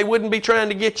wasn't, they wouldn't be trying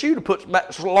to get you to put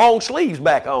long sleeves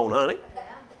back on, honey.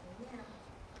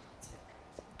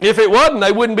 If it wasn't,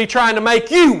 they wouldn't be trying to make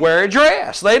you wear a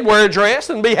dress. They'd wear a dress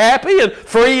and be happy and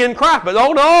free in Christ. But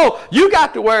oh no, you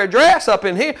got to wear a dress up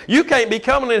in here. You can't be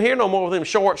coming in here no more with them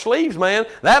short sleeves, man.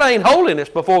 That ain't holiness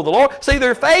before the Lord. See,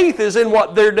 their faith is in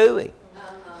what they're doing.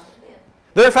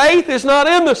 Their faith is not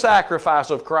in the sacrifice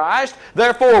of Christ.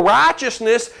 Therefore,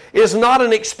 righteousness is not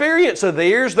an experience of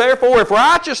theirs. Therefore, if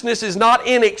righteousness is not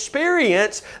in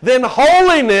experience, then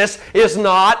holiness is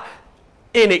not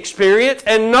in experience,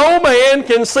 and no man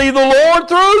can see the Lord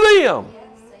through them.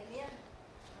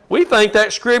 We think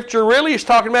that Scripture really is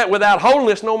talking about without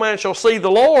holiness no man shall see the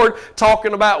Lord,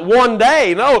 talking about one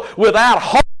day. No, without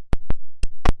holiness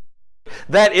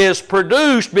that is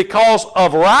produced because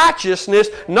of righteousness,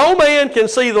 no man can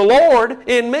see the Lord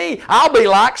in me. I'll be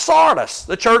like Sardis,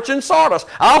 the church in Sardis.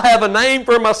 I'll have a name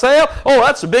for myself. Oh,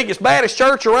 that's the biggest, baddest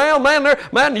church around.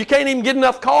 Man, you can't even get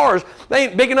enough cars. They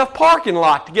ain't big enough parking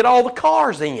lot to get all the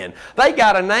cars in. They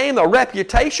got a name, a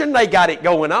reputation. They got it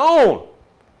going on.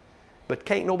 but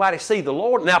can't nobody see the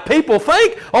Lord. Now people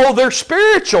think, oh, they're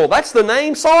spiritual. That's the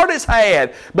name Sardis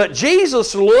had. But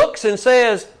Jesus looks and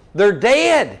says, they're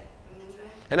dead.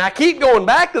 And I keep going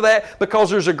back to that because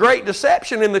there's a great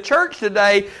deception in the church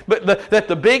today, but that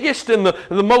the biggest and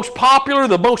the most popular,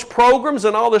 the most programs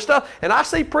and all this stuff. And I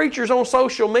see preachers on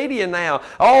social media now,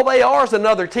 all they are is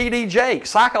another T.D. Jakes,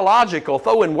 psychological,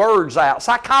 throwing words out,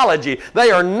 psychology.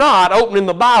 They are not opening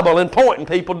the Bible and pointing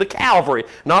people to Calvary.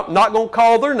 Not going to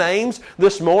call their names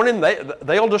this morning.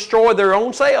 They'll destroy their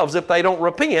own selves if they don't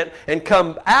repent and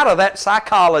come out of that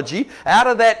psychology, out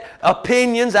of that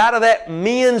opinions, out of that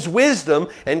men's wisdom,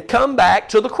 and come back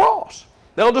to the cross.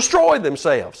 They'll destroy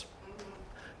themselves.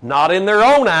 Not in their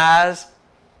own eyes.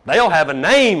 They'll have a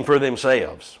name for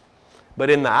themselves. But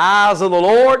in the eyes of the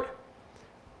Lord,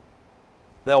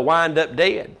 they'll wind up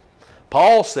dead.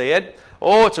 Paul said,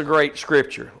 oh, it's a great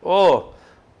scripture. Oh,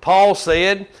 Paul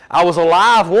said, I was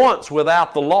alive once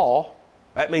without the law.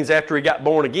 That means after he got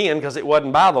born again, because it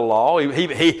wasn't by the law.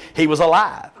 He was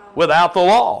alive without the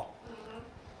law.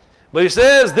 But he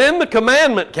says, then the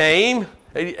commandment came.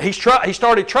 He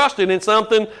started trusting in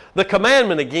something, the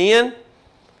commandment again.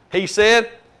 He said,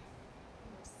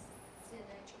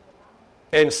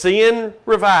 and sin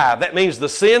revived. That means the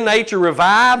sin nature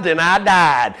revived and I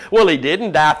died. Well, he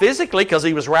didn't die physically because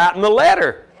he was writing the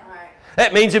letter.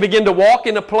 That means he began to walk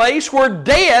in a place where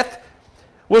death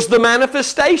was the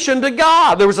manifestation to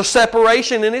God. There was a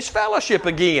separation in his fellowship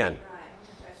again.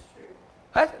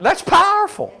 That's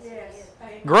powerful.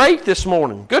 Great this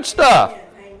morning. Good stuff.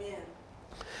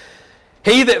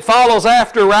 He that follows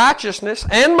after righteousness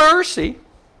and mercy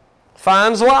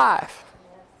finds life.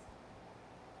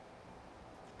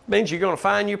 Means you're going to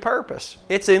find your purpose.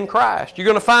 It's in Christ. You're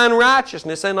going to find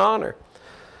righteousness and honor.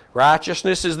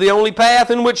 Righteousness is the only path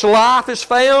in which life is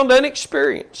found and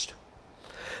experienced.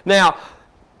 Now,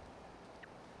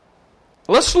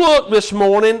 let's look this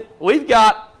morning. We've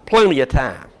got plenty of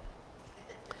time.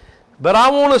 But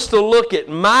I want us to look at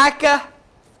Micah,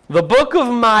 the book of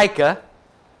Micah.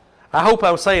 I hope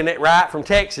I'm saying that right. From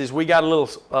Texas, we got a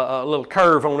little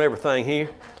curve on everything here.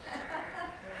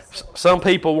 Some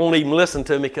people won't even listen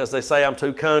to me because they say I'm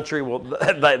too country. Well,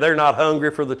 they're not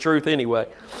hungry for the truth anyway.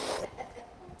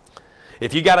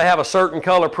 If you got to have a certain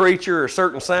color preacher or a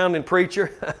certain sounding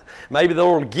preacher, maybe the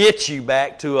Lord will get you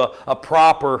back to a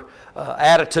proper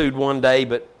attitude one day.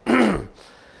 But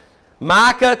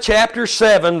Micah chapter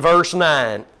 7 verse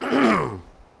 9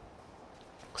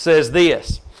 says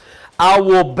this, I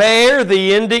will bear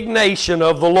the indignation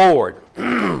of the Lord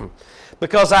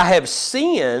because I have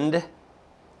sinned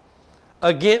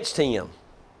against him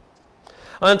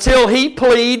until he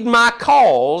plead my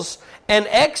cause and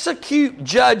execute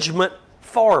judgment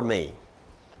for me.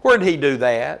 Where did he do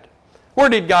that? Where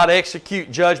did God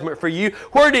execute judgment for you?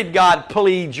 Where did God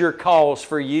plead your cause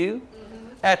for you?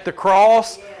 At the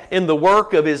cross, in the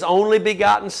work of his only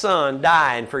begotten Son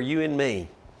dying for you and me.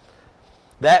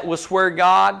 That was where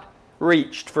God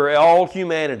reached for all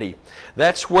humanity.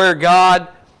 That's where God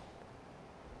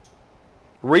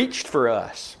reached for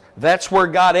us. That's where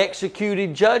God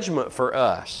executed judgment for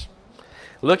us.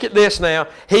 Look at this now.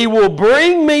 He will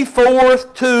bring me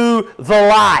forth to the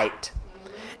light,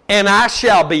 and I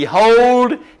shall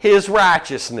behold his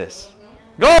righteousness.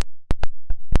 Go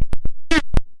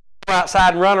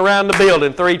outside and run around the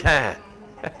building 3 times.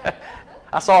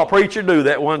 I saw a preacher do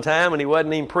that one time, and he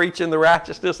wasn't even preaching the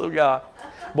righteousness of God.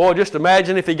 Boy, just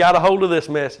imagine if he got a hold of this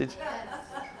message.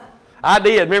 I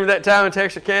did. Remember that time in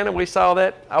Texarkana we saw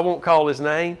that? I won't call his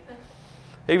name.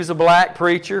 He was a black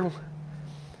preacher.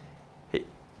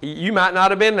 You might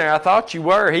not have been there. I thought you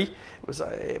were. It was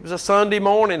a Sunday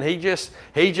morning. He just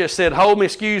said, hold me,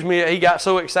 excuse me. He got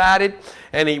so excited,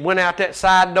 and he went out that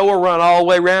side door, run all the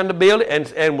way around the building,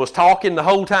 and was talking the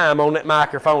whole time on that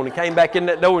microphone. He came back in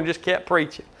that door and just kept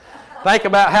preaching. Think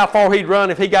about how far he'd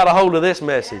run if he got a hold of this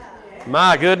message.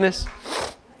 My goodness.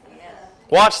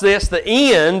 Watch this, the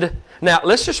end. Now,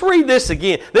 let's just read this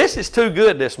again. This is too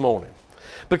good this morning.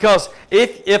 Because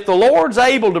if the Lord's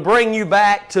able to bring you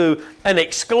back to an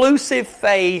exclusive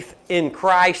faith in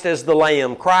Christ as the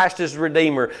Lamb, Christ as the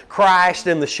Redeemer, Christ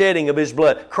and the shedding of his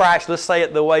blood, Christ, let's say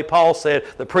it the way Paul said,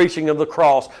 the preaching of the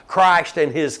cross, Christ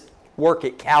and his work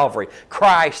at Calvary,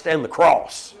 Christ and the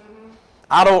cross.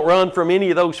 I don't run from any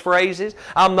of those phrases.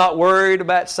 I'm not worried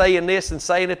about saying this and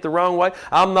saying it the wrong way.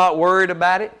 I'm not worried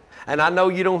about it. And I know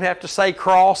you don't have to say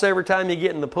cross every time you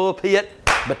get in the pulpit,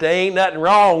 but there ain't nothing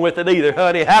wrong with it either,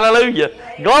 honey. Hallelujah.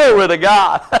 Amen. Glory to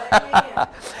God.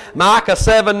 Micah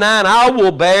 7:9, I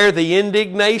will bear the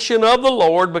indignation of the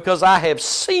Lord because I have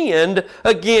sinned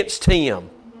against him.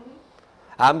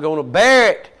 I'm going to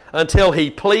bear it. until he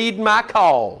plead my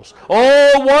cause.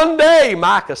 Oh, one day,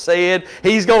 Micah said,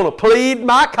 he's going to plead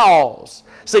my cause.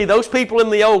 See, those people in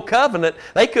the old covenant,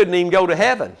 they couldn't even go to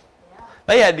heaven.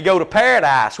 They had to go to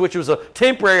paradise, which was a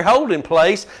temporary holding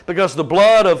place because the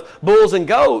blood of bulls and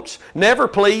goats never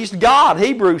pleased God.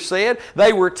 Hebrews said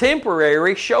they were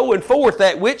temporary, showing forth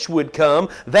that which would come,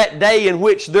 that day in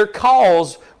which their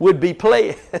cause would be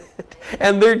pled.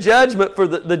 And their judgment for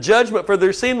the judgment for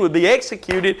their sin would be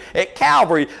executed at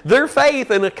Calvary. Their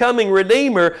faith in a coming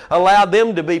Redeemer allowed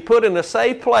them to be put in a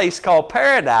safe place called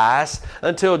paradise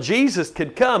until Jesus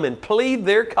could come and plead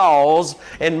their cause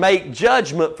and make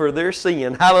judgment for their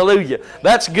sin. Hallelujah.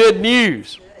 That's good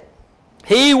news.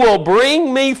 He will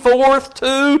bring me forth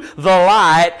to the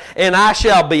light, and I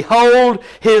shall behold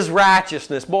His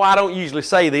righteousness. Boy, I don't usually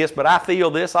say this, but I feel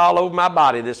this all over my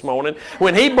body this morning.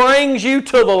 When He brings you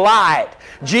to the light,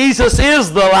 Jesus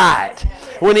is the light.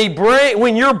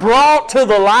 When you're brought to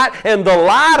the light, and the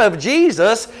light of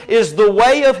Jesus is the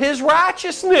way of His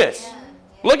righteousness.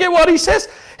 Look at what He says.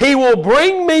 He will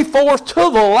bring me forth to the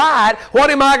light.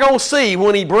 What am I going to see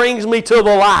when He brings me to the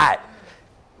light?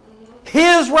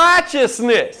 His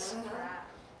righteousness.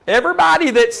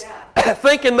 Everybody that's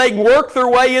thinking they can work their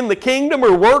way in the kingdom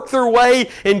or work their way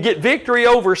and get victory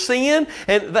over sin,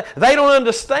 and they don't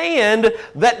understand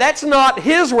that that's not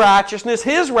His righteousness.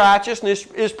 His righteousness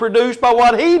is produced by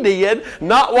what He did,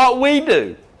 not what we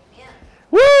do. Yeah.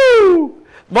 Woo!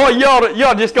 Boy,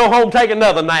 y'all just go home and take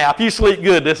another nap. You sleep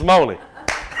good this morning.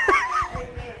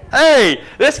 Hey,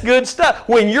 that's good stuff.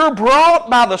 When you're brought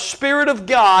by the Spirit of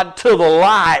God to the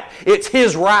light, it's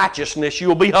His righteousness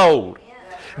you'll behold.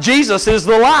 Jesus is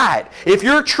the light. If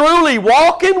you're truly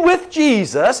walking with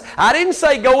Jesus, I didn't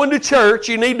say going to church,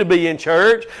 you need to be in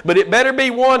church, but it better be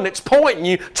one that's pointing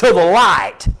you to the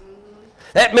light.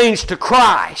 That means to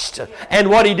Christ and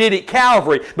what He did at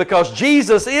Calvary, because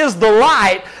Jesus is the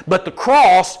light, but the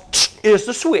cross is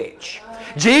the switch.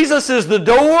 Jesus is the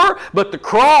door, but the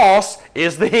cross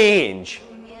is the hinge.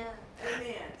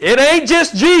 It ain't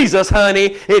just Jesus,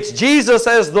 honey. It's Jesus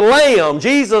as the Lamb,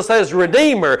 Jesus as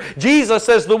Redeemer, Jesus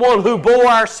as the one who bore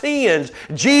our sins,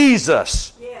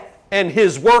 Jesus and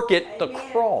His work at the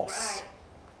cross.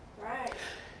 Right.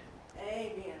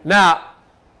 Now,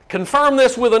 confirm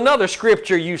this with another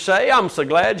scripture, you say. I'm so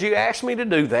glad you asked me to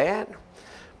do that.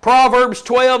 Proverbs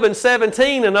 12 and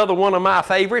 17, another one of my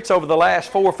favorites over the last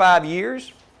 4 or 5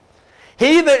 years.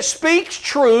 He that speaks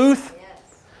truth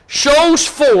shows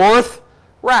forth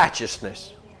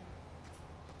righteousness.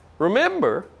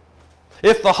 Remember,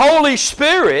 if the Holy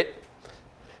Spirit,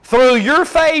 through your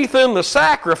faith in the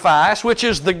sacrifice, which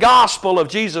is the gospel of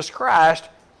Jesus Christ,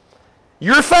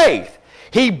 your faith,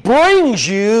 He brings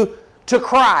you to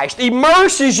Christ,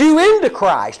 immerses you into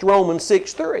Christ, Romans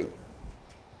 6:3.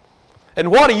 And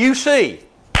what do you see?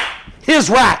 His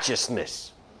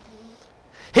righteousness.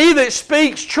 He that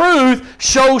speaks truth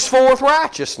shows forth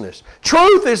righteousness.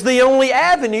 Truth is the only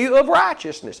avenue of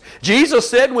righteousness. Jesus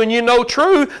said when you know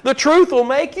truth, the truth will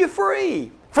make you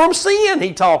free. From sin,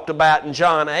 He talked about in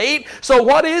John 8. So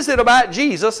what is it about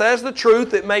Jesus as the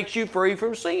truth that makes you free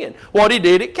from sin? What He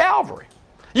did at Calvary.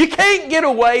 You can't get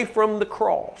away from the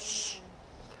cross.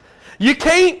 You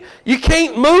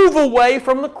can't move away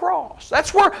from the cross.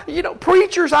 That's where,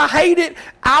 preachers, I hate it.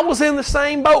 I was in the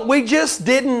same boat. We just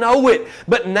didn't know it.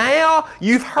 But now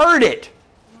you've heard it.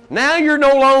 Now you're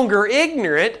no longer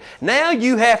ignorant. Now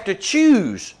you have to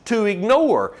choose to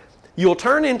ignore. You'll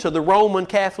turn into the Roman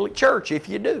Catholic Church if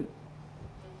you do.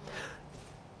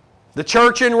 The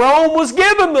church in Rome was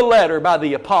given the letter by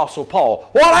the Apostle Paul.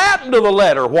 What happened to the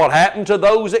letter? What happened to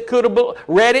those that could have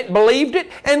read it, believed it,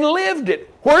 and lived it?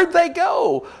 Where'd they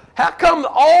go? How come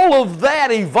all of that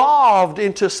evolved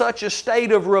into such a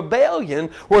state of rebellion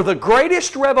where the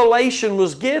greatest revelation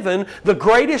was given, the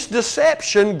greatest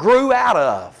deception grew out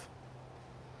of?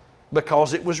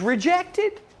 Because it was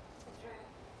rejected.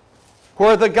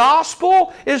 Where the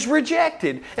gospel is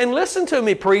rejected. And listen to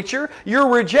me, preacher, you're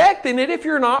rejecting it if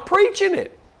you're not preaching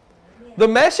it. The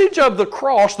message of the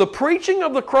cross, the preaching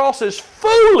of the cross is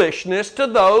foolishness to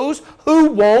those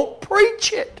who won't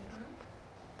preach it.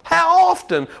 How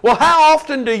often? Well, how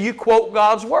often do you quote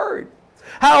God's Word?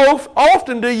 How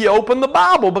often do you open the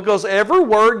Bible? Because every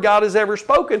word God has ever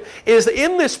spoken is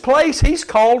in this place He's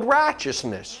called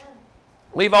righteousness.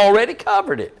 We've already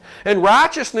covered it. And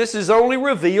righteousness is only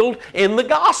revealed in the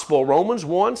gospel, Romans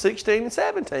 1, 16 and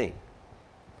 17.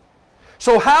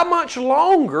 So how much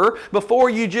longer before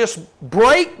you just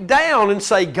break down and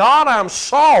say, God, I'm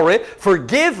sorry,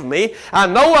 forgive me. I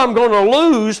know I'm going to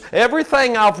lose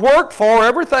everything I've worked for,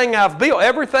 everything I've built,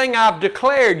 everything I've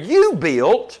declared you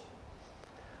built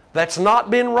that's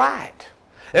not been right.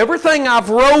 Everything I've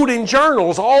wrote in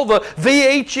journals, all the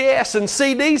VHS and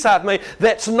CDs I've made,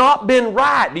 that's not been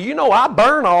right. Do you know I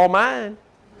burn all mine?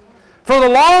 For the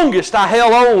longest, I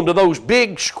held on to those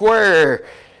big square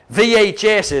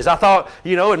VHSs. I thought,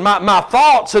 and my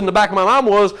thoughts in the back of my mind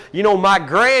was, my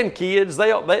grandkids,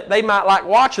 they might like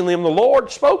watching them. The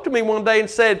Lord spoke to me one day and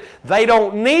said, they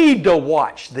don't need to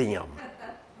watch them.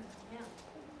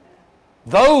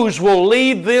 Those will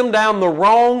lead them down the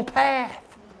wrong path.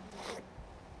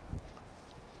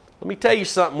 Let me tell you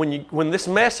something. When this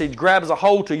message grabs a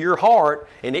hold to your heart,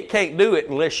 and it can't do it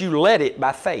unless you let it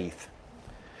by faith,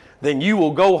 then you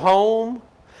will go home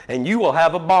and you will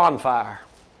have a bonfire.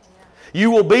 You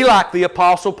will be like the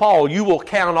Apostle Paul. You will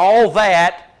count all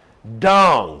that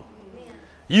dung.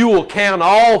 You will count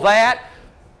all that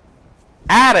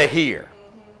out of here.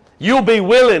 You'll be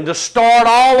willing to start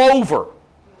all over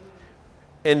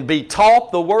and be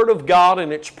taught the Word of God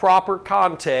in its proper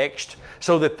context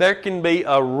so that there can be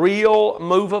a real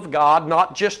move of God,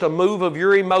 not just a move of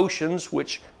your emotions,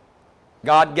 which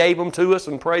God gave them to us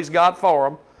and praise God for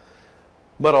them.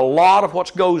 But a lot of what's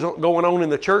going on in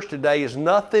the church today is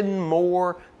nothing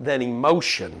more than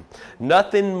emotion,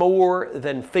 nothing more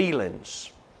than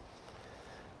feelings.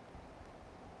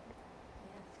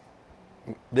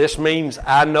 This means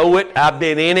I know it, I've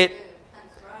been in it.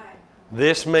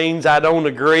 This means I don't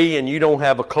agree and you don't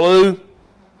have a clue.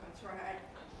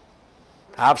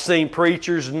 I've seen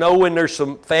preachers knowing there's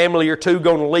some family or two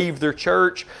going to leave their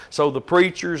church, so the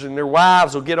preachers and their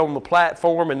wives will get on the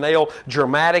platform and they'll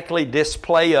dramatically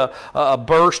display a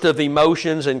burst of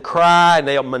emotions and cry, and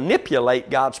they'll manipulate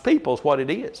God's people is what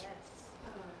it is.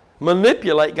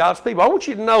 Manipulate God's people. I want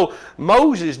you to know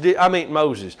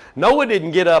Noah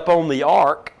didn't get up on the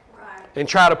ark and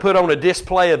try to put on a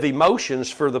display of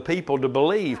emotions for the people to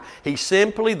believe. He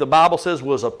simply, the Bible says,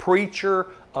 was a preacher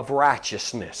of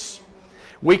righteousness.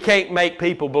 We can't make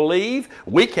people believe.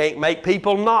 We can't make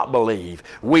people not believe.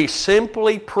 We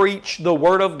simply preach the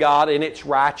Word of God in its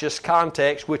righteous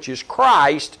context, which is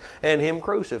Christ and Him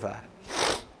crucified.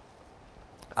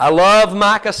 I love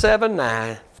Micah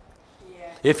 7:9.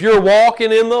 If you're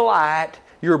walking in the light,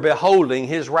 you're beholding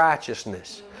His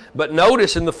righteousness. But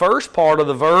notice in the first part of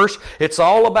the verse, it's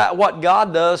all about what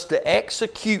God does to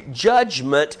execute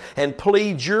judgment and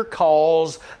plead your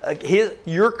cause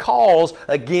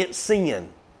against sin.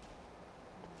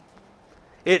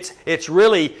 It's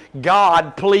really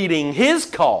God pleading His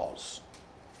cause.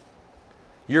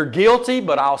 You're guilty,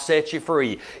 but I'll set you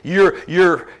free. You're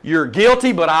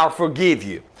guilty, but I'll forgive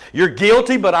you. You're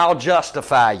guilty, but I'll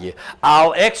justify you.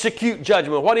 I'll execute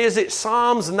judgment. What is it?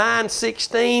 Psalms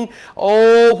 9:16.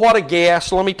 Oh, what a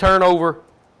guess. Let me turn over.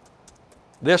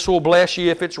 This will bless you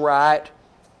if it's right.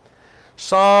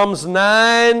 Psalms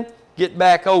 9, get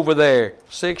back over there,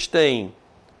 16,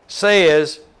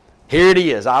 says, here it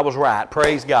is. I was right.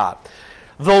 Praise God.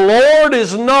 The Lord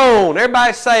is known.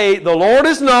 Everybody say, the Lord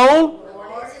is known. The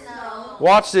Lord is known.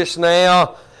 Watch this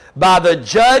now. By the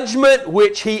judgment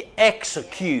which He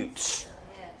executes.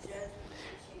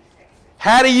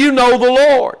 How do you know the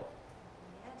Lord?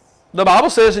 The Bible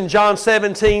says in John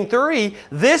 17:3,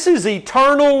 this is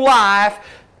eternal life,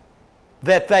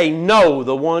 that they know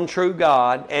the one true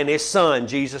God and His Son,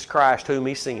 Jesus Christ, whom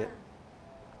He sent.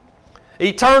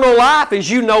 Eternal life is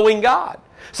you knowing God.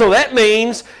 So that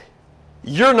means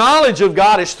your knowledge of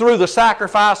God is through the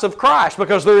sacrifice of Christ,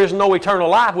 because there is no eternal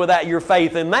life without your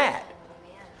faith in that.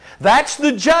 That's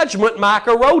the judgment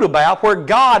Micah wrote about, where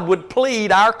God would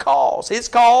plead our cause. His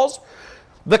cause,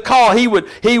 the call, He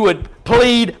would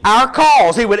plead our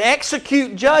cause. He would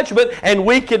execute judgment, and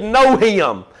we could know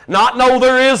Him. Not know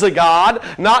there is a God,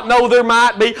 not know there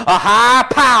might be a high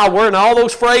power and all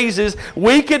those phrases.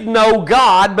 We could know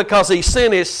God because He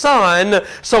sent His Son,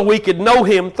 so we could know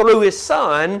Him through His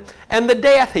Son and the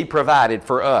death He provided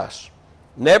for us.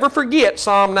 Never forget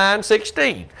Psalm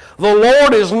 9:16. The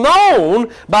Lord is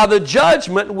known by the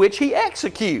judgment which He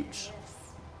executes.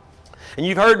 And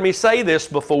you've heard me say this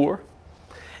before,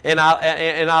 and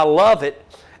I love it.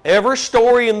 Every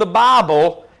story in the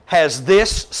Bible has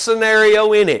this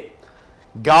scenario in it.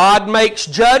 God makes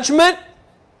judgment.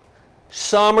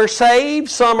 Some are saved,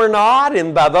 some are not.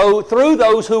 And through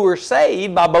those who are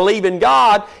saved, by believing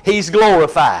God, He's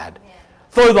glorified. Yeah.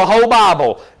 Through the whole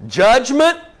Bible.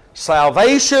 Judgment,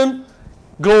 salvation,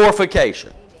 glorification.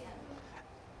 Amen.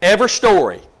 Every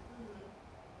story.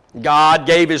 God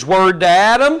gave His Word to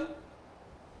Adam.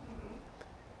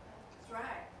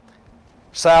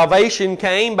 Salvation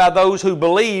came by those who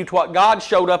believed what God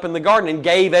showed up in the garden and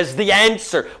gave as the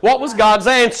answer. What was God's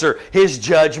answer? His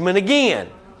judgment again.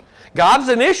 God's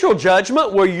initial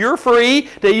judgment where you're free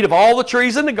to eat of all the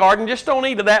trees in the garden. Just don't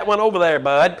eat of that one over there,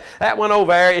 bud. That one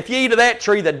over there. If you eat of that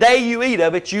tree, the day you eat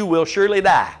of it, you will surely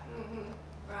die. Mm-hmm.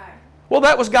 Right. Well,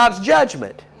 that was God's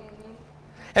judgment. Mm-hmm.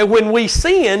 And when we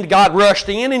sinned, God rushed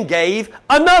in and gave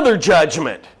another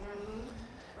judgment. Mm-hmm.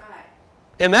 Right.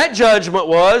 And that judgment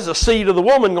was, the seed of the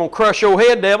woman going to crush your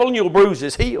head, devil, and you'll bruise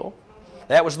his heel.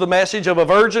 That was the message of a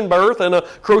virgin birth and a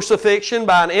crucifixion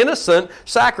by an innocent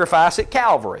sacrifice at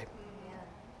Calvary.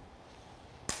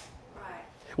 Right.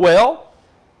 Well,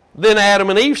 then Adam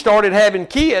and Eve started having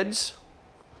kids,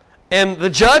 and the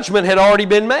judgment had already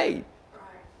been made.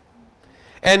 Right.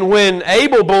 And when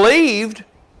Abel believed,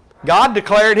 God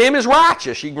declared him as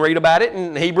righteous. You can read about it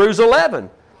in Hebrews 11.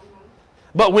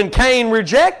 But when Cain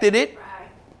rejected it,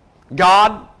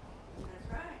 God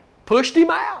pushed him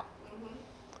out.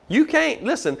 You can't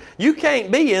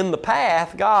be in the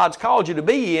path God's called you to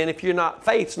be in if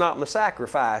faith's not in the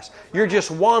sacrifice. You're just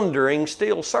wandering,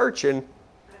 still searching,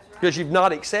 because you've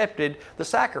not accepted the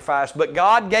sacrifice. But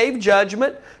God gave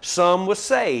judgment. Some was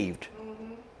saved.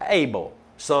 Abel.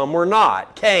 Some were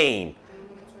not. Cain.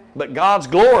 But God's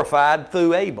glorified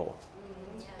through Abel.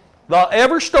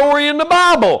 Every story in the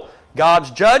Bible,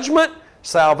 God's judgment,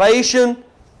 salvation,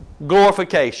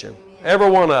 glorification. Every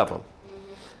one of them.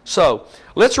 So,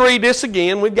 let's read this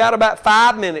again. We've got about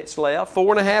 5 minutes left,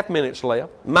 4.5 minutes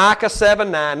left. Micah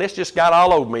 7:9. This just got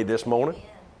all over me this morning.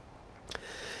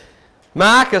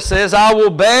 Micah says, I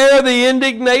will bear the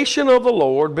indignation of the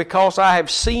Lord because I have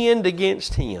sinned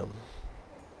against Him.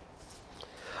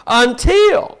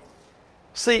 Until.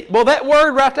 See, well, that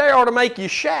word right there ought to make you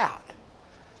shout.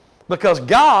 Because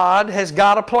God has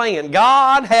got a plan.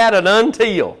 God had an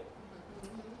until.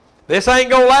 This ain't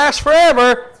going to last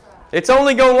forever. It's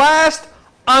only going to last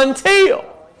until.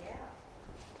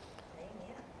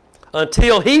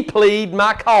 Until He plead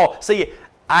my cause. See,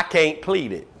 I can't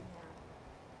plead it.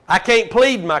 I can't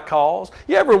plead my cause.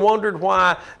 You ever wondered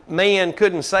why man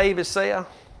couldn't save himself?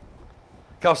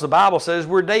 Because the Bible says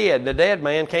we're dead. The dead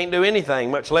man can't do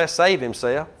anything, much less save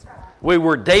himself. We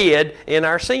were dead in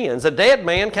our sins. A dead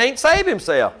man can't save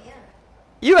himself.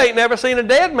 You ain't never seen a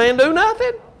dead man do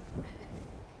nothing.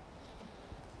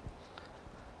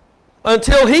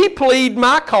 Until He plead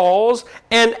my cause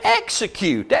and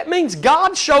execute. That means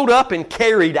God showed up and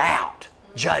carried out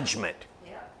judgment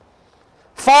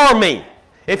for me.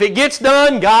 If it gets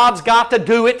done, God's got to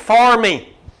do it for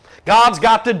me. God's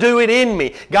got to do it in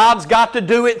me. God's got to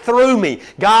do it through me.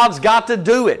 God's got to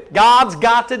do it. God's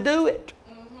got to do it.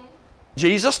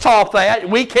 Jesus taught that.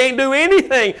 We can't do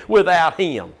anything without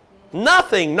Him.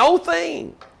 Nothing, no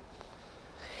thing.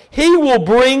 He will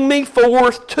bring me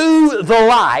forth to the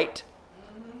light.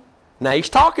 Now He's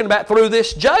talking about through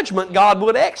this judgment God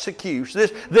would execute.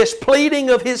 This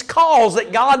pleading of His cause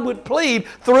that God would plead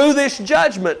through this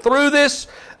judgment, through this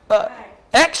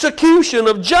execution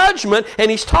of judgment. And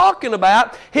He's talking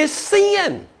about His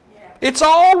sin. It's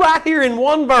all right here in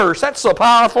one verse. That's so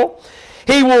powerful.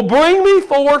 He will bring me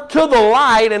forth to the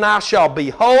light, and I shall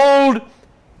behold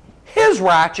His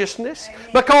righteousness,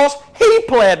 because He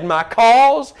pled my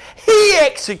cause. He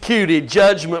executed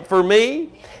judgment for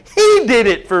me. He did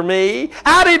it for me.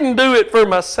 I didn't do it for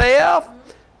myself.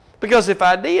 Because if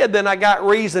I did, then I got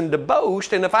reason to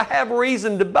boast. And if I have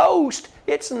reason to boast,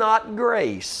 it's not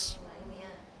grace.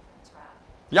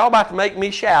 Y'all about to make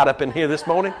me shout up in here this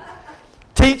morning.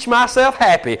 Teach myself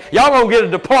happy. Y'all going to get a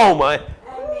diploma.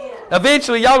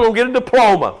 Eventually, y'all going to get a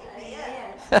diploma.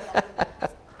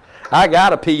 I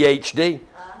got a PhD.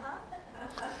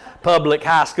 Public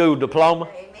high school diploma.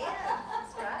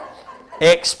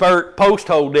 Expert post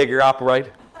hole digger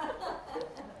operator.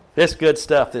 It's good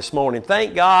stuff this morning.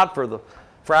 Thank God for the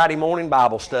Friday morning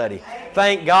Bible study.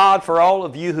 Thank God for all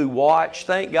of you who watch.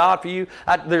 Thank God for you.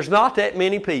 There's not that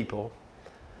many people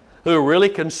who are really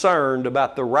concerned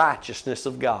about the righteousness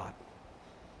of God.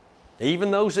 Even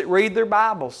those that read their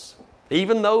Bibles,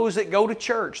 even those that go to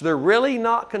church, they're really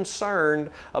not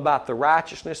concerned about the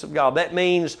righteousness of God. That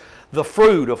means the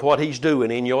fruit of what He's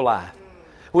doing in your life.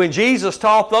 When Jesus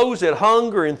taught those that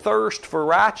hunger and thirst for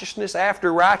righteousness,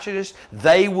 after righteousness,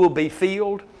 they will be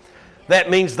filled. That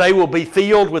means they will be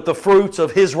filled with the fruits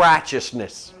of His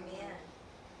righteousness.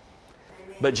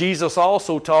 But Jesus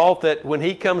also taught that when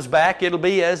He comes back, it'll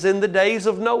be as in the days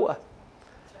of Noah.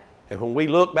 And when we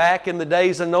look back in the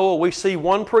days of Noah, we see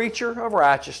one preacher of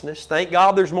righteousness. Thank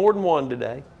God there's more than one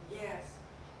today.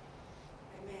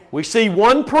 We see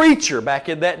one preacher back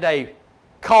in that day,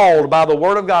 called by the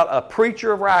Word of God a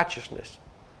preacher of righteousness.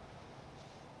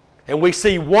 And we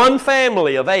see one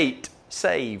family of 8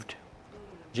 saved.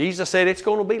 Jesus said it's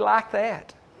going to be like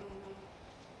that.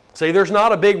 See, there's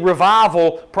not a big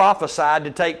revival prophesied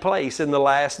to take place in the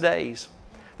last days.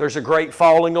 There's a great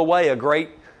falling away, a great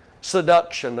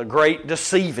seduction, a great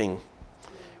deceiving.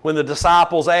 When the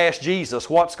disciples asked Jesus,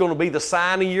 what's going to be the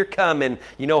sign of your coming?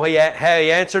 You know how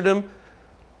he answered them?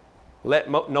 Let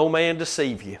no man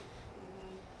deceive you.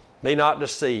 Be not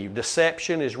deceived.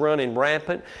 Deception is running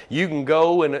rampant. You can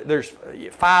go and there's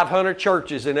 500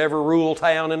 churches in every rural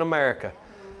town in America.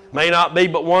 May not be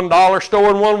but one dollar store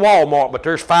and one Walmart, but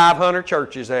there's 500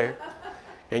 churches there.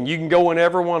 And you can go in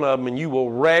every one of them and you will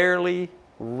rarely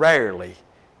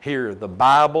hear the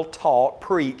Bible taught,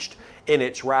 preached in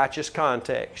its righteous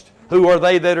context. Who are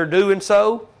they that are doing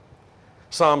so?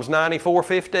 Psalms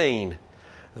 94:15.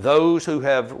 Those who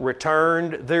have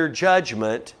returned their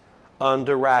judgment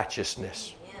unto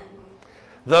righteousness.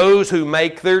 Those who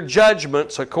make their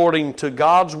judgments according to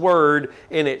God's Word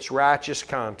in its righteous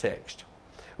context.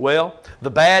 Well,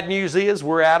 the bad news is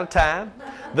we're out of time.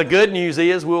 The good news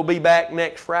is we'll be back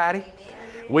next Friday.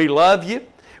 We love you.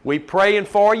 We praying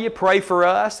for you. Pray for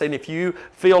us. And if you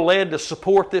feel led to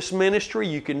support this ministry,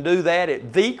 you can do that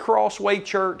at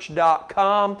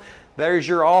thecrosswaychurch.com. There's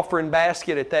your offering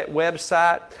basket at that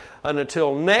website. And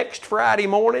until next Friday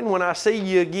morning when I see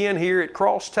you again here at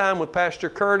Cross Time with Pastor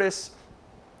Curtis,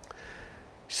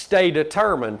 stay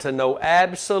determined to know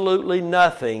absolutely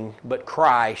nothing but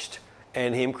Christ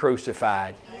and Him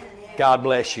crucified. God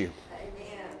bless you.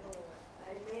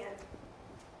 Amen.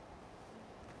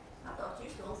 I thought you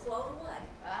was going to float away.